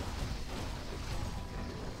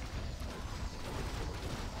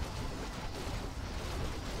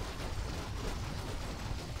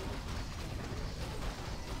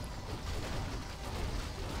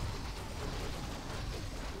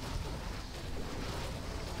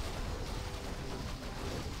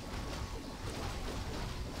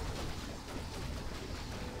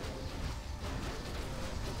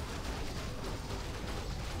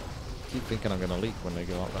 Keep thinking I'm gonna leak when they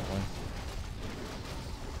go up that way.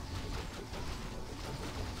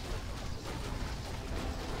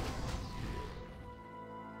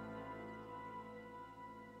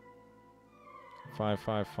 Five,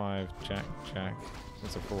 5, 5, Jack, Jack.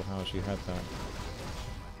 It's a full house. You had that.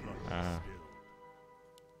 Ah.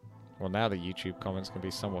 Well, now the YouTube comments can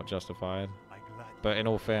be somewhat justified. But in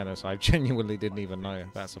all fairness, I genuinely didn't even know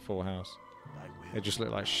that's a full house. It just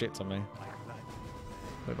looked like shit to me.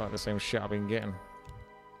 Looked like the same shit I've been getting.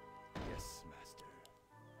 Yes, master.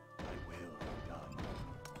 Thy will be done.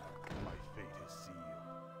 My fate is sealed.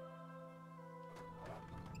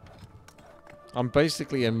 I'm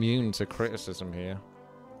basically immune to criticism here.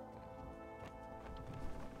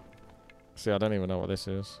 See, I don't even know what this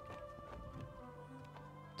is.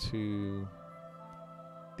 2.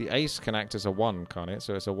 The ace can act as a 1, can't it?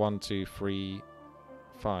 So it's a 1, 2, 3,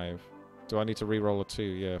 5. Do I need to re-roll a 2?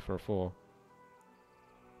 Yeah, for a 4.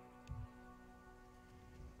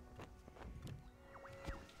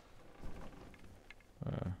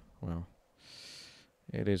 Well,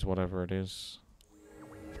 it is whatever it is.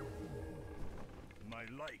 My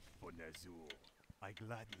life for Nazul. I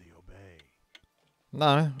gladly obey.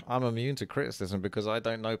 No, I'm immune to criticism because I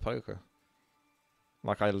don't know poker.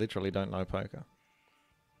 Like, I literally don't know poker.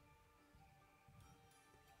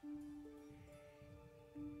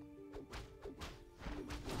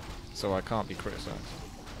 So I can't be criticized.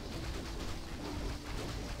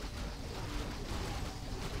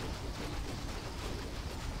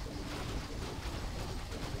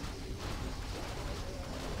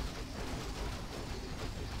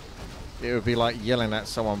 It would be like yelling at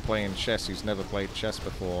someone playing chess who's never played chess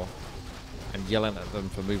before and yelling at them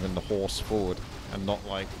for moving the horse forward and not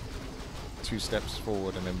like 2 steps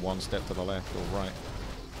forward and then 1 step to the left or right.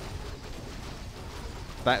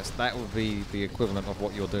 That would be the equivalent of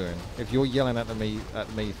what you're doing. If you're yelling at me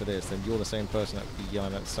for this, then you're the same person that would be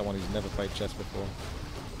yelling at someone who's never played chess before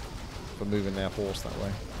for moving their horse that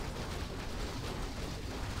way.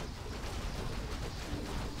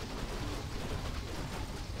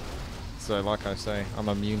 So, like I say, I'm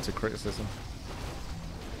immune to criticism.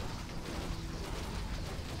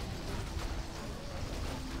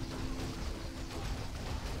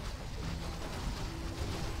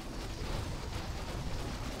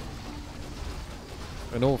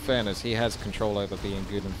 In all fairness, he has control over being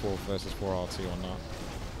good in 4 versus 4 R2 or not.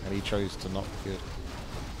 And he chose to not be good.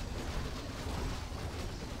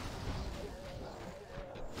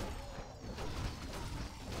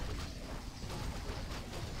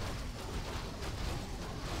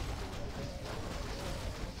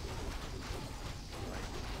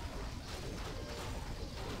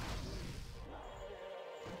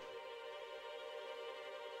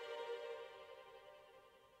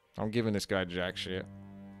 I'm giving this guy jack shit.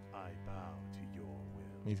 I bow to your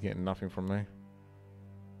will. He's getting nothing from me.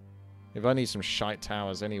 If I need some shite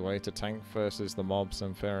towers anyway to tank versus the mobs,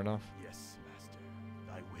 then fair enough. Yes, master.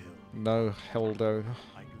 Thy will. No, Heldo.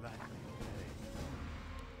 I gladly obey.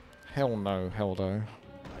 Hell no, Heldo.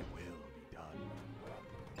 Thy will be done.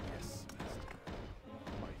 Yes, master.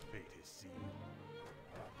 My fate is sealed.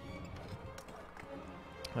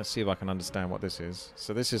 Let's see if I can understand what this is.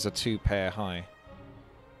 So this is a 2-pair high.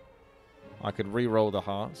 I could re-roll the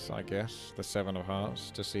hearts, I guess, the 7 of hearts,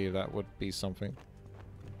 to see if that would be something.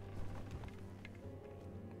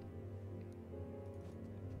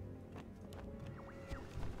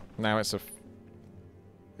 Now it's a...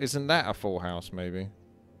 Isn't that a full house, maybe?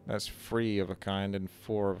 That's 3 of a kind and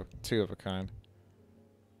 2 of a kind.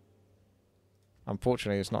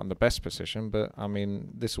 Unfortunately, it's not in the best position, but, I mean,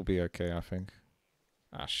 this will be okay, I think.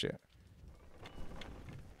 Ah, shit.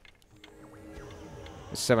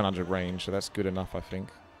 It's 700 range, so that's good enough, I think.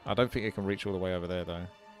 I don't think it can reach all the way over there, though.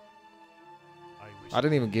 I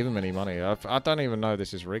didn't even give him any money. I don't even know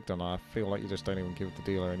this is rigged or not. I feel like you just don't even give the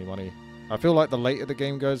dealer any money. I feel like the later the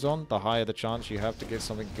game goes on, the higher the chance you have to get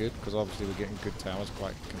something good, because obviously we're getting good towers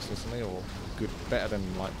quite consistently, or good, better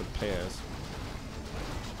than like the pairs.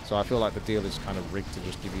 So I feel like the deal is kind of rigged to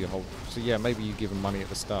just give you a whole... So yeah, maybe you give him money at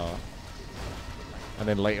the start, and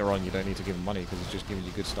then later on you don't need to give him money, because he's just giving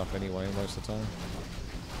you good stuff anyway most of the time.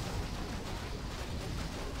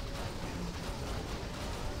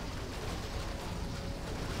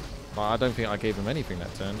 But I don't think I gave him anything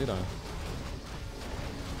that turn, did I?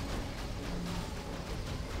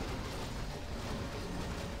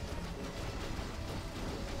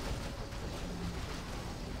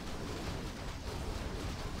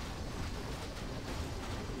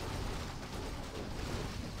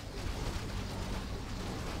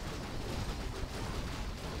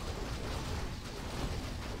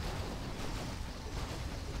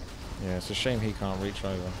 Yeah, it's a shame he can't reach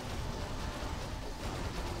over.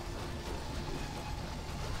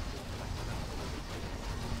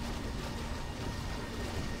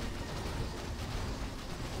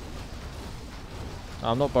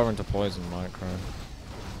 I'm not bothering to poison micro.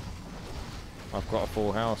 I've got a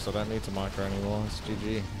full house, I don't need to micro anymore. It's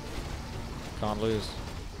GG. Can't lose.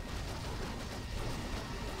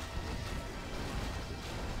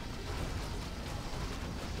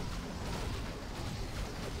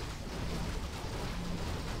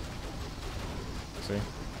 See?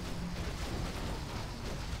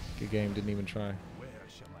 Good game, didn't even try. Where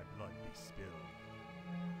shall my blood be spilled?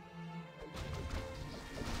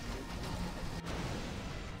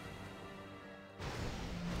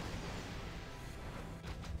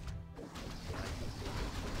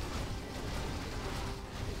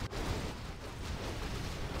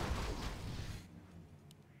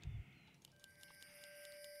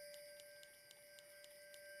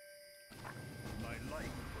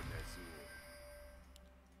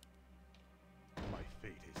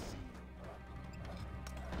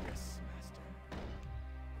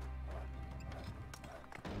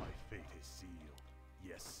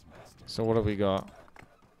 So what have we got?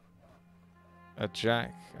 A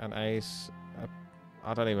jack, an ace.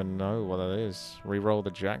 I don't even know what that is. Reroll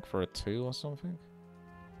the jack for a 2 or something?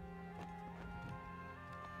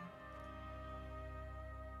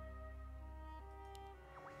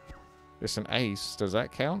 It's an ace. Does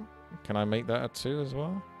that count? Can I make that a 2 as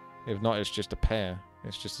well? If not, it's just a pair.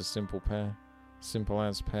 It's just a simple pair. Simple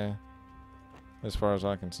as pair. As far as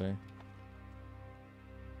I can see.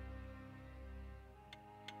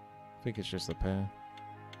 I think it's just a pair.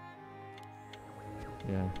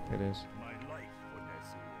 Yeah, it is.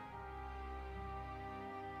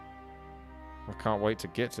 I can't wait to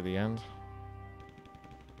get to the end.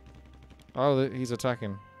 Oh, he's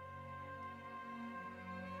attacking.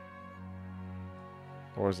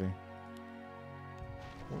 Or is he?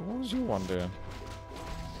 What was your one doing?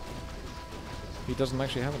 He doesn't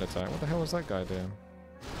actually have an attack. What the hell was that guy doing?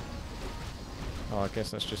 Oh, I guess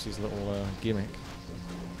that's just his little gimmick.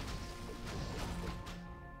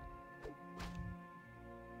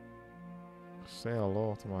 Say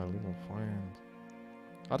hello to my little friend.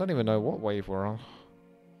 I don't even know what wave we're on.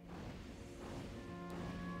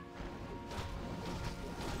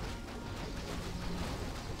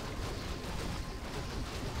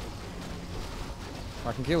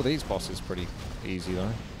 I can kill these bosses pretty easy though.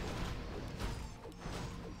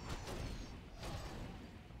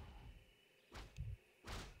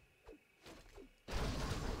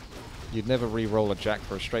 You'd never re-roll a jack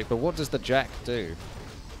for a straight, but what does the jack do?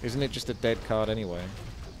 Isn't it just a dead card anyway?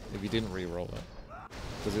 If you didn't re-roll it.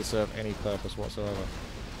 Does it serve any purpose whatsoever?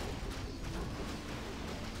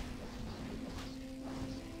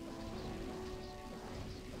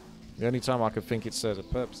 The only time I could think it serves a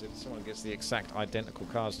purpose is if someone gets the exact identical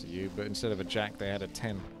cards to you, but instead of a jack they had a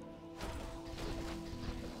 10.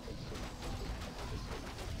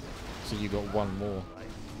 So you got one more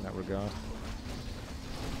in that regard.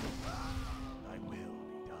 Thy will be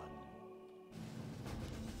done.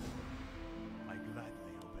 I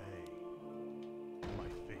gladly obey. My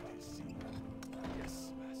fate is sealed.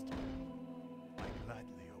 Yes, master. I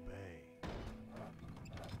gladly obey.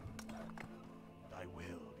 Thy will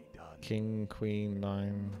be done. King, queen,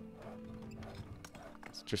 9.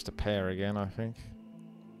 It's just a pair again, I think.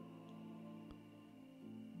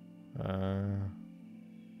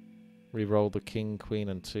 Re-roll the king, queen,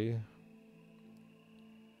 and 2.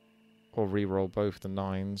 Or re-roll both the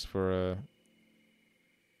 9s for a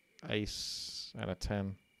ace and a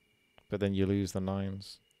 10. But then you lose the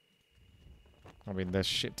 9s. I mean, there's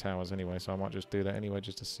shit towers anyway, so I might just do that anyway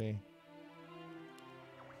just to see.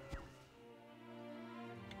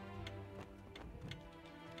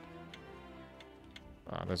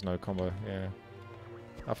 Ah, there's no combo, yeah.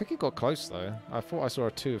 I think it got close though. I thought I saw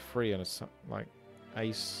a 2 of 3 and a, like,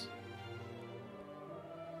 ace.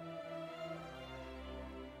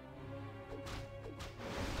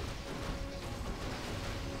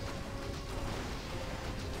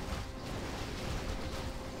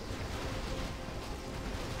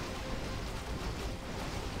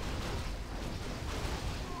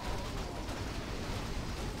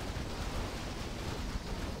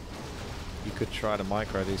 Could try to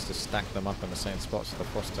micro these to stack them up in the same spot so the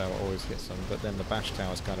frost tower always hits them, but then the bash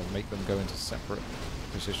towers kind of make them go into separate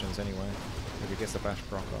positions anyway if it gets the bash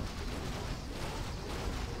proc off.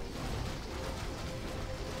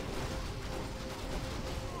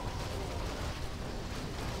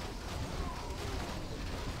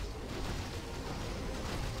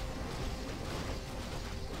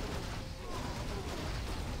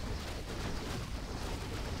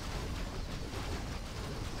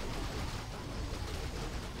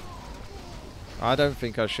 I don't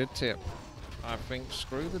think I should tip. I think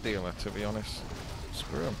screw the dealer, to be honest.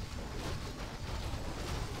 Screw him.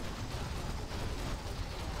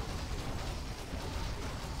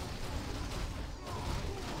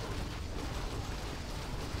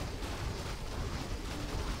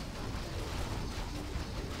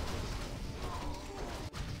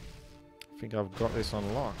 I think I've got this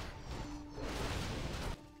on lock.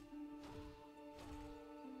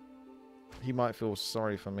 He might feel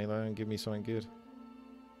sorry for me though and give me something good.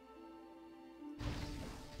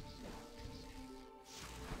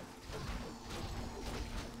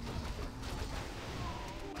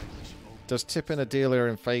 Does tipping a dealer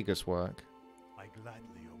in Vegas work? I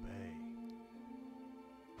gladly obey.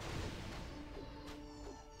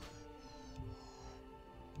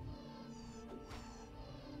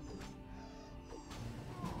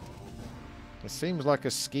 It seems like a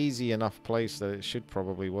skeezy enough place that it should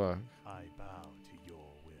probably work. I bow to your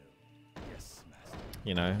will. Yes, master.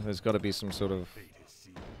 You know, there's got to be some sort of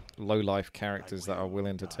low-life characters that are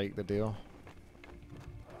willing to take the deal.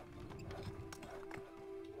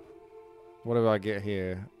 What do I get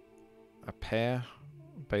here? A pair,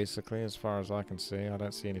 basically, as far as I can see. I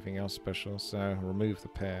don't see anything else special, so remove the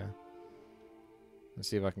pair. And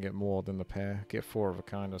see if I can get more than the pair. Get 4 of a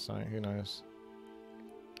kind or something, who knows.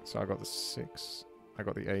 So I got the 6. I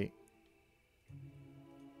got the 8.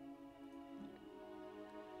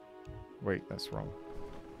 Wait, that's wrong.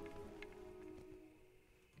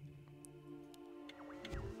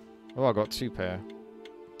 Oh, I got 2 pair.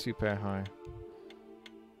 2 pair high.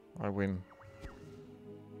 I win.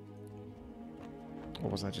 Or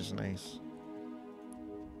was that just an ace?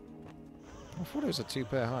 I thought it was a 2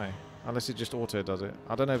 pair high. Unless it just auto does it.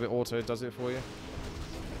 I don't know if it auto does it for you.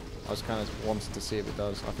 I just kind of wanted to see if it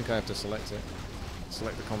does. I think I have to select it.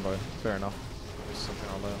 Select the combo. Fair enough. It's something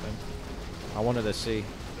I learned then. I wanted to see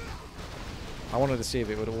if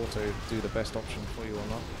it would auto do the best option for you or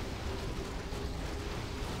not.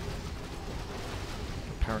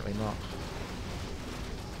 Apparently not.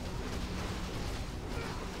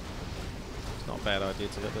 It's not a bad idea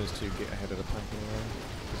to let those 2 get ahead of the pack anyway,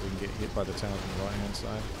 because they can get hit by the towers on the right hand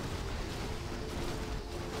side.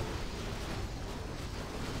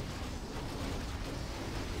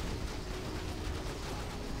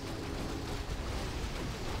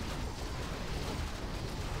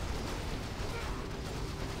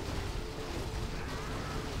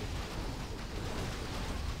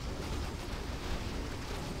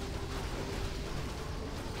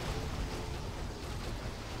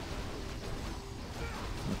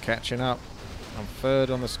 Catching up. I'm 3rd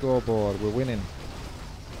on the scoreboard. We're winning.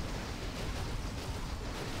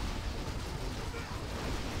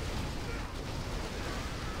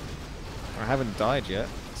 I haven't died yet,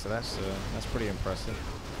 so that's pretty impressive.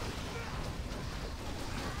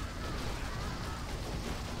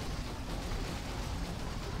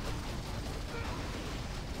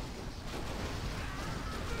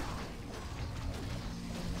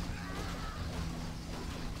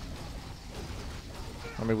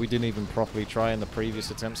 I mean, we didn't even properly try in the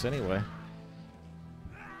previous attempts anyway.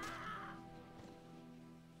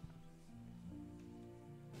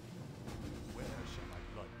 Where shall my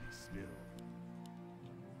blood be spilled?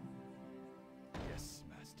 Yes,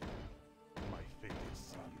 master. My fate is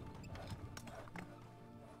sealed.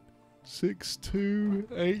 6, 2,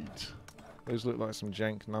 8. Those look like some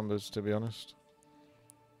jank numbers, to be honest.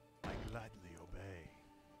 I gladly obey.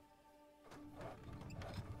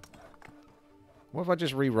 What if I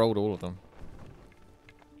just re-rolled all of them?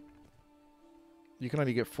 You can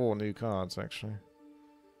only get 4 new cards, actually.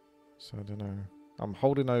 So I don't know. I'm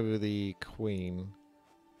holding over the queen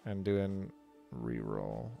and doing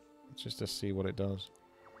re-roll just to see what it does.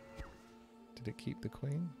 Did it keep the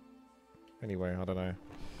queen? Anyway, I don't know.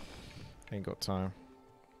 Ain't got time.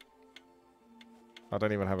 I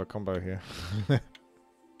don't even have a combo here.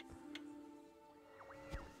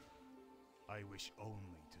 I wish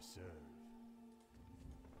only to serve.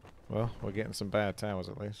 Well, we're getting some bad towers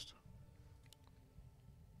at least.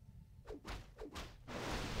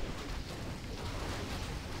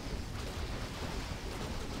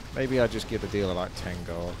 Maybe I just give the dealer like 10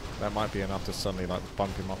 gold. That might be enough to suddenly like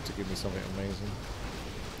bump him up to give me something amazing.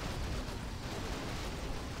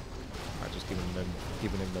 I just giving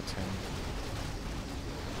him the 10.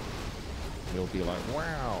 He'll be like,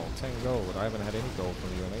 wow, 10 gold. I haven't had any gold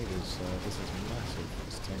from you in ages, so this is massive.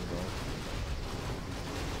 It's 10 gold.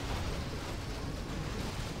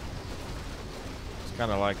 It's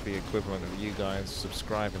kind of like the equivalent of you guys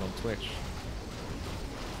subscribing on Twitch.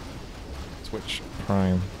 Twitch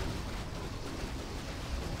Prime.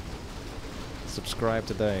 Subscribe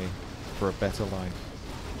today for a better life.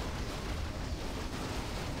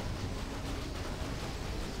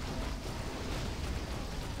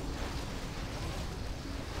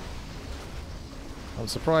 I'm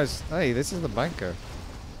surprised. Hey, this is the banker.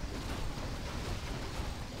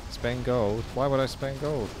 Spend gold. Why would I spend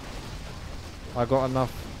gold? I got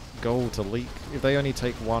enough gold to leak. If they only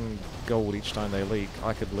take 1 gold each time they leak,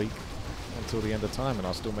 I could leak until the end of time and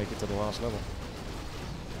I'll still make it to the last level.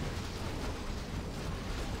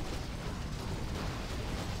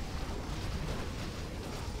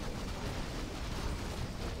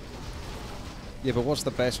 Yeah, but what's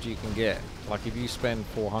the best you can get? Like, if you spend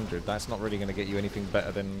 400, that's not really going to get you anything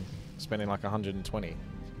better than spending like 120,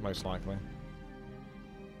 most likely.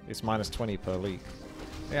 It's minus 20 per leak.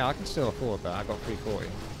 Yeah, I can still afford that. I got 340.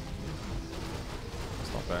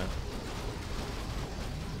 That's not bad.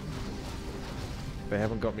 They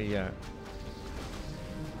haven't got me yet.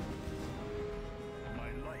 My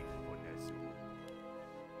life for Nessie.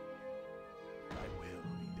 I will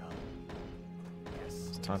be done. Yes.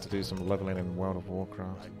 It's time to do some leveling in World of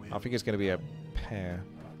Warcraft. I think it's going to be a pair.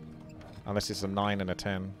 Unless it's a 9 and a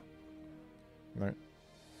 10. No.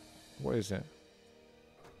 What is it?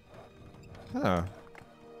 Ah.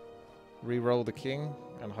 Reroll the king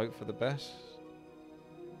and hope for the best.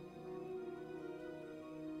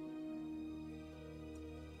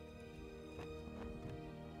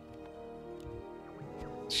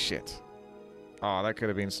 Shit. Oh, that could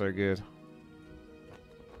have been so good.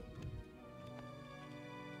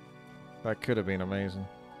 That could have been amazing.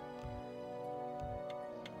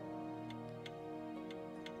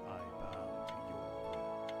 I bow to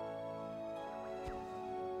your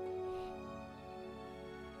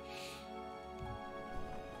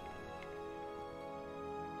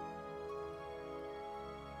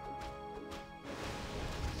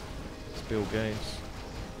It's Bill Gates.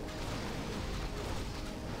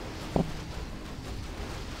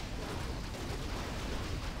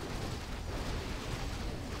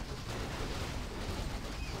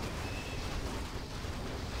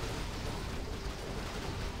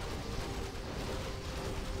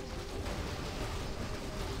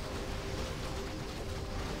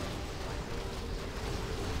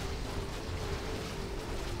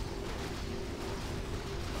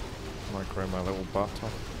 Micro my little butt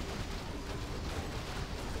off.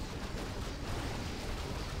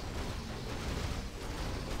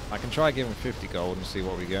 I can try giving 50 gold and see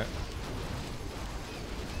what we get.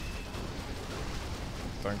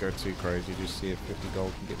 Don't go too crazy, just see if 50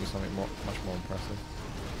 gold can get me something much more impressive.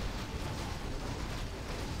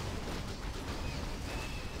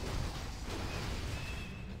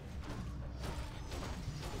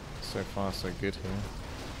 So far so good here.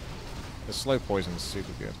 The slow poison is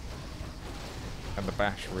super good. And the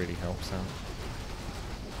bash really helps out.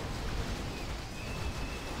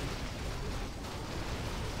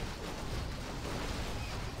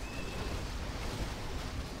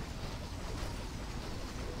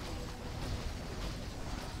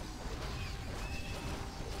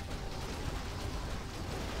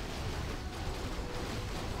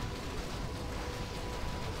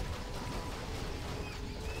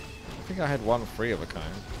 I think I had one free of a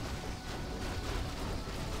kind.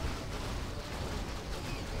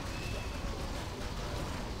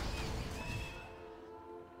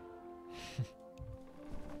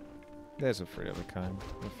 There's a free of a kind.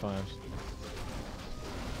 The fives.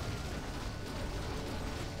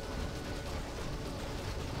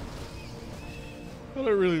 I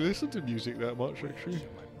don't really listen to music that much, actually.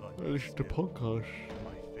 I listen to podcasts.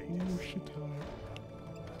 Oh, shit.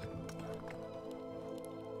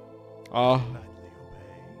 Ah.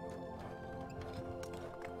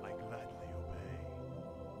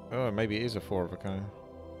 Oh, maybe it is a 4 of a kind.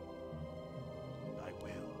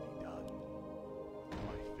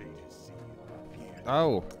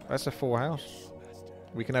 Oh, that's a full house.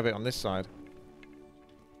 We can have it on this side.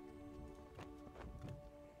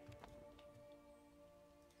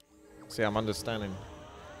 See, I'm understanding.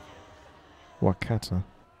 Wakata.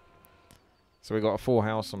 So we got a full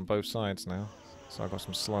house on both sides now. So I got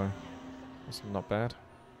some slow. That's not bad.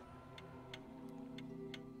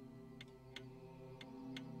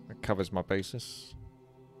 That covers my basis.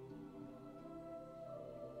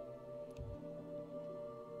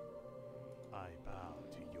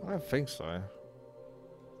 I don't think so.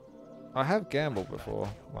 I have gambled before,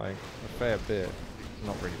 like a fair bit.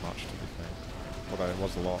 Not really much, to be fair. Although it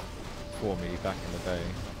was a lot for me back in the day.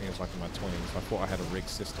 I think it was like in my 20s. I thought I had a rigged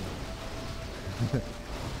system.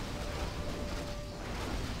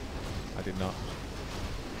 I did not.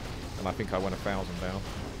 And I think I went 1,000 down.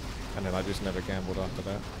 And then I just never gambled after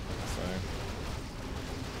that. So...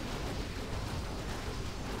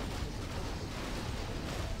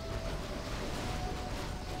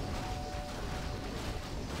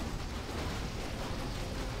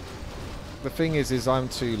 The thing is I'm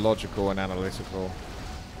too logical and analytical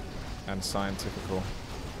and scientifical.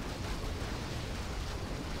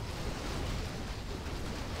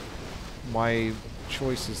 My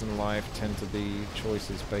choices in life tend to be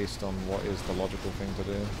choices based on what is the logical thing to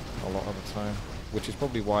do a lot of the time. Which is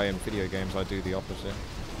probably why in video games I do the opposite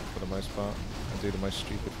for the most part. I do the most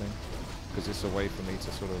stupid thing. Because it's a way for me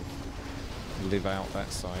to sort of live out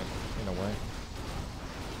that side in a way.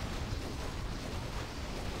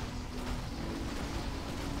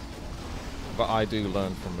 But I do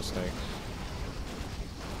learn from mistakes.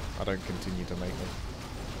 I don't continue to make them.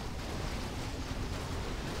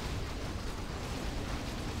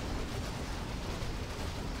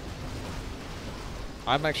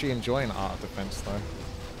 I'm actually enjoying Art of Defense though.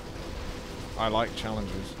 I like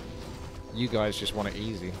challenges. You guys just want it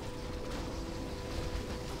easy.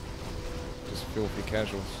 Just filthy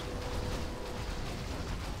casuals.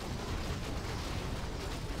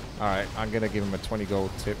 Alright, I'm gonna give him a 20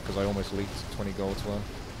 gold tip because I almost leaked 20 gold's worth.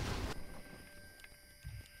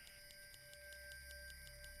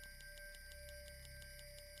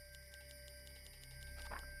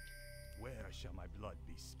 blood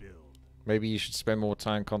be spilled. Maybe you should spend more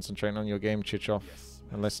time concentrating on your game, Chichoff, Yes,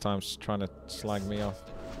 and less time trying to slag me off.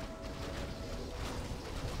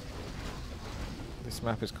 This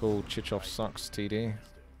map is called Chichoff Sucks TD.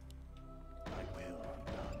 I will be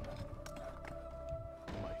done.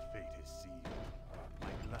 My fate is sealed. I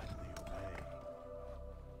gladly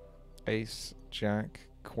obey. Ace, Jack,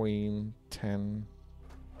 Queen, 10.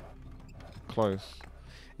 Close.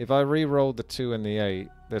 If I re-roll the 2 and the 8,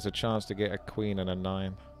 there's a chance to get a Queen and a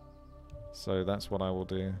 9. So that's what I will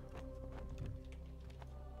do.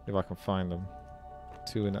 If I can find them.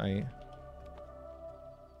 2 and 8. What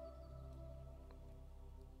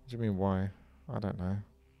do you mean why? I don't know.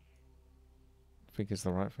 I think it's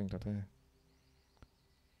the right thing to do.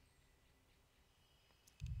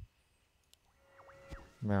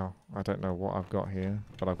 Now, I don't know what I've got here,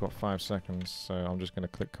 but I've got 5 seconds, so I'm just going to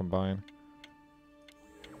click combine.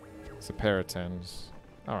 It's a pair of 10s.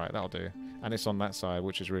 Alright, that'll do. And it's on that side,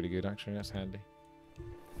 which is really good actually, that's handy.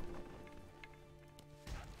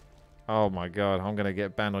 Oh my god, I'm going to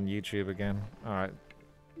get banned on YouTube again. Alright.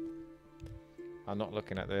 I'm not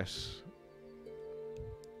looking at this.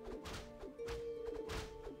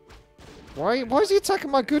 Why is he attacking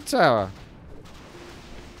my good tower?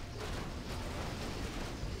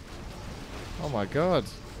 Oh my god.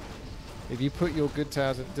 If you put your good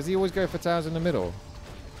towers in, does he always go for towers in the middle?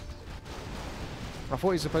 I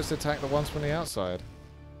thought he's supposed to attack the ones from the outside.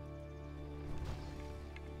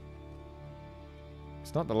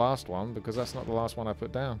 It's not the last one, because that's not the last one I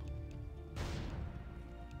put down.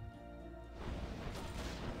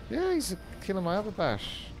 Yeah, he's killing my other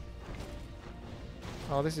bash.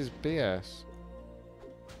 Oh, this is BS.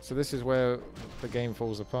 So this is where the game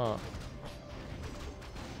falls apart.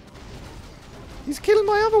 He's killing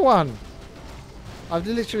my other one! I've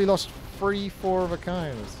literally lost 3 4 of a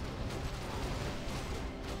kind.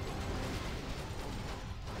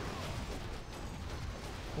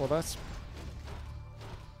 Well, that's...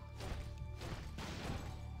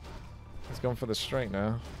 He's gone for the straight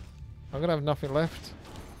now. I'm going to have nothing left.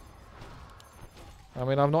 I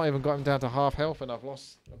mean, I've not even got him down to half health and I've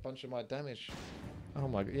lost a bunch of my damage. Oh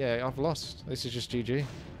my... Yeah, I've lost. This is just GG.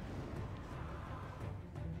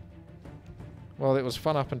 Well, it was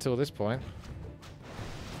fun up until this point.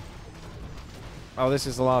 Oh, this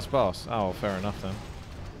is the last boss. Oh, fair enough then.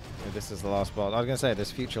 Yeah, this is the last boss. I was going to say,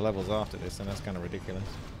 there's future levels after this, and that's kind of ridiculous.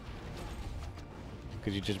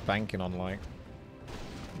 Because you're just banking on, like,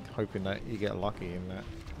 hoping that you get lucky and that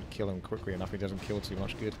you kill him quickly enough he doesn't kill too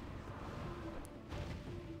much good.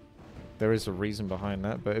 There is a reason behind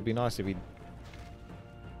that, but it'd be nice if he...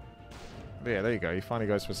 Yeah, there you go. He finally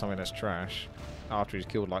goes for something that's trash after he's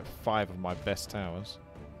killed, like, 5 of my best towers.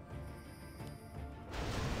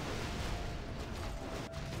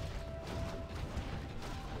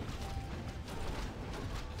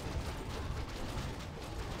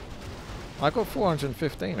 I got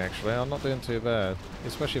 415 actually, I'm not doing too bad.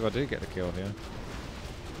 Especially if I do get the kill here.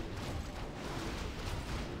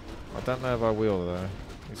 I don't know if I will though.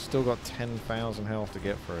 He's still got 10,000 health to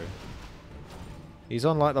get through. He's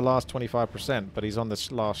on like the last 25%, but he's on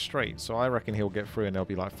this last straight, so I reckon he'll get through and there'll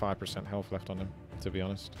be like 5% health left on him, to be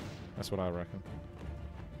honest. That's what I reckon.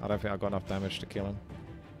 I don't think I've got enough damage to kill him.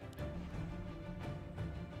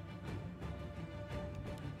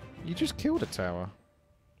 You just killed a tower.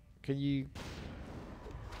 Can you...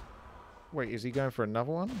 Wait, is he going for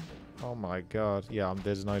another one? Oh my god. Yeah,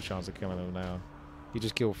 there's no chance of killing him now. He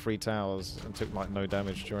just killed 3 towers and took like no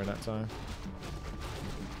damage during that time.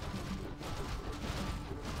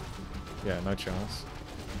 Yeah, no chance.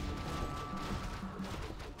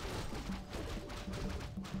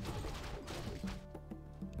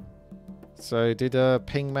 So did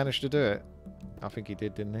Ping manage to do it? I think he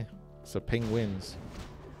did, didn't he? So Ping wins.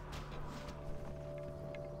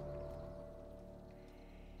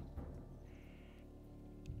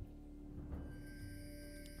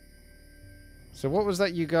 So what was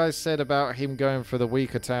that you guys said about him going for the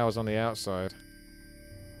weaker towers on the outside?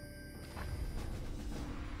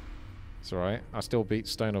 It's alright. I still beat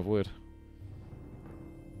Stone of Wood.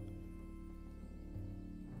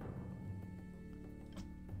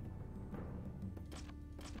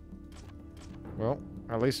 Well,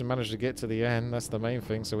 at least we managed to get to the end. That's the main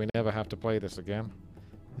thing, so we never have to play this again.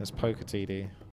 There's Poker TD.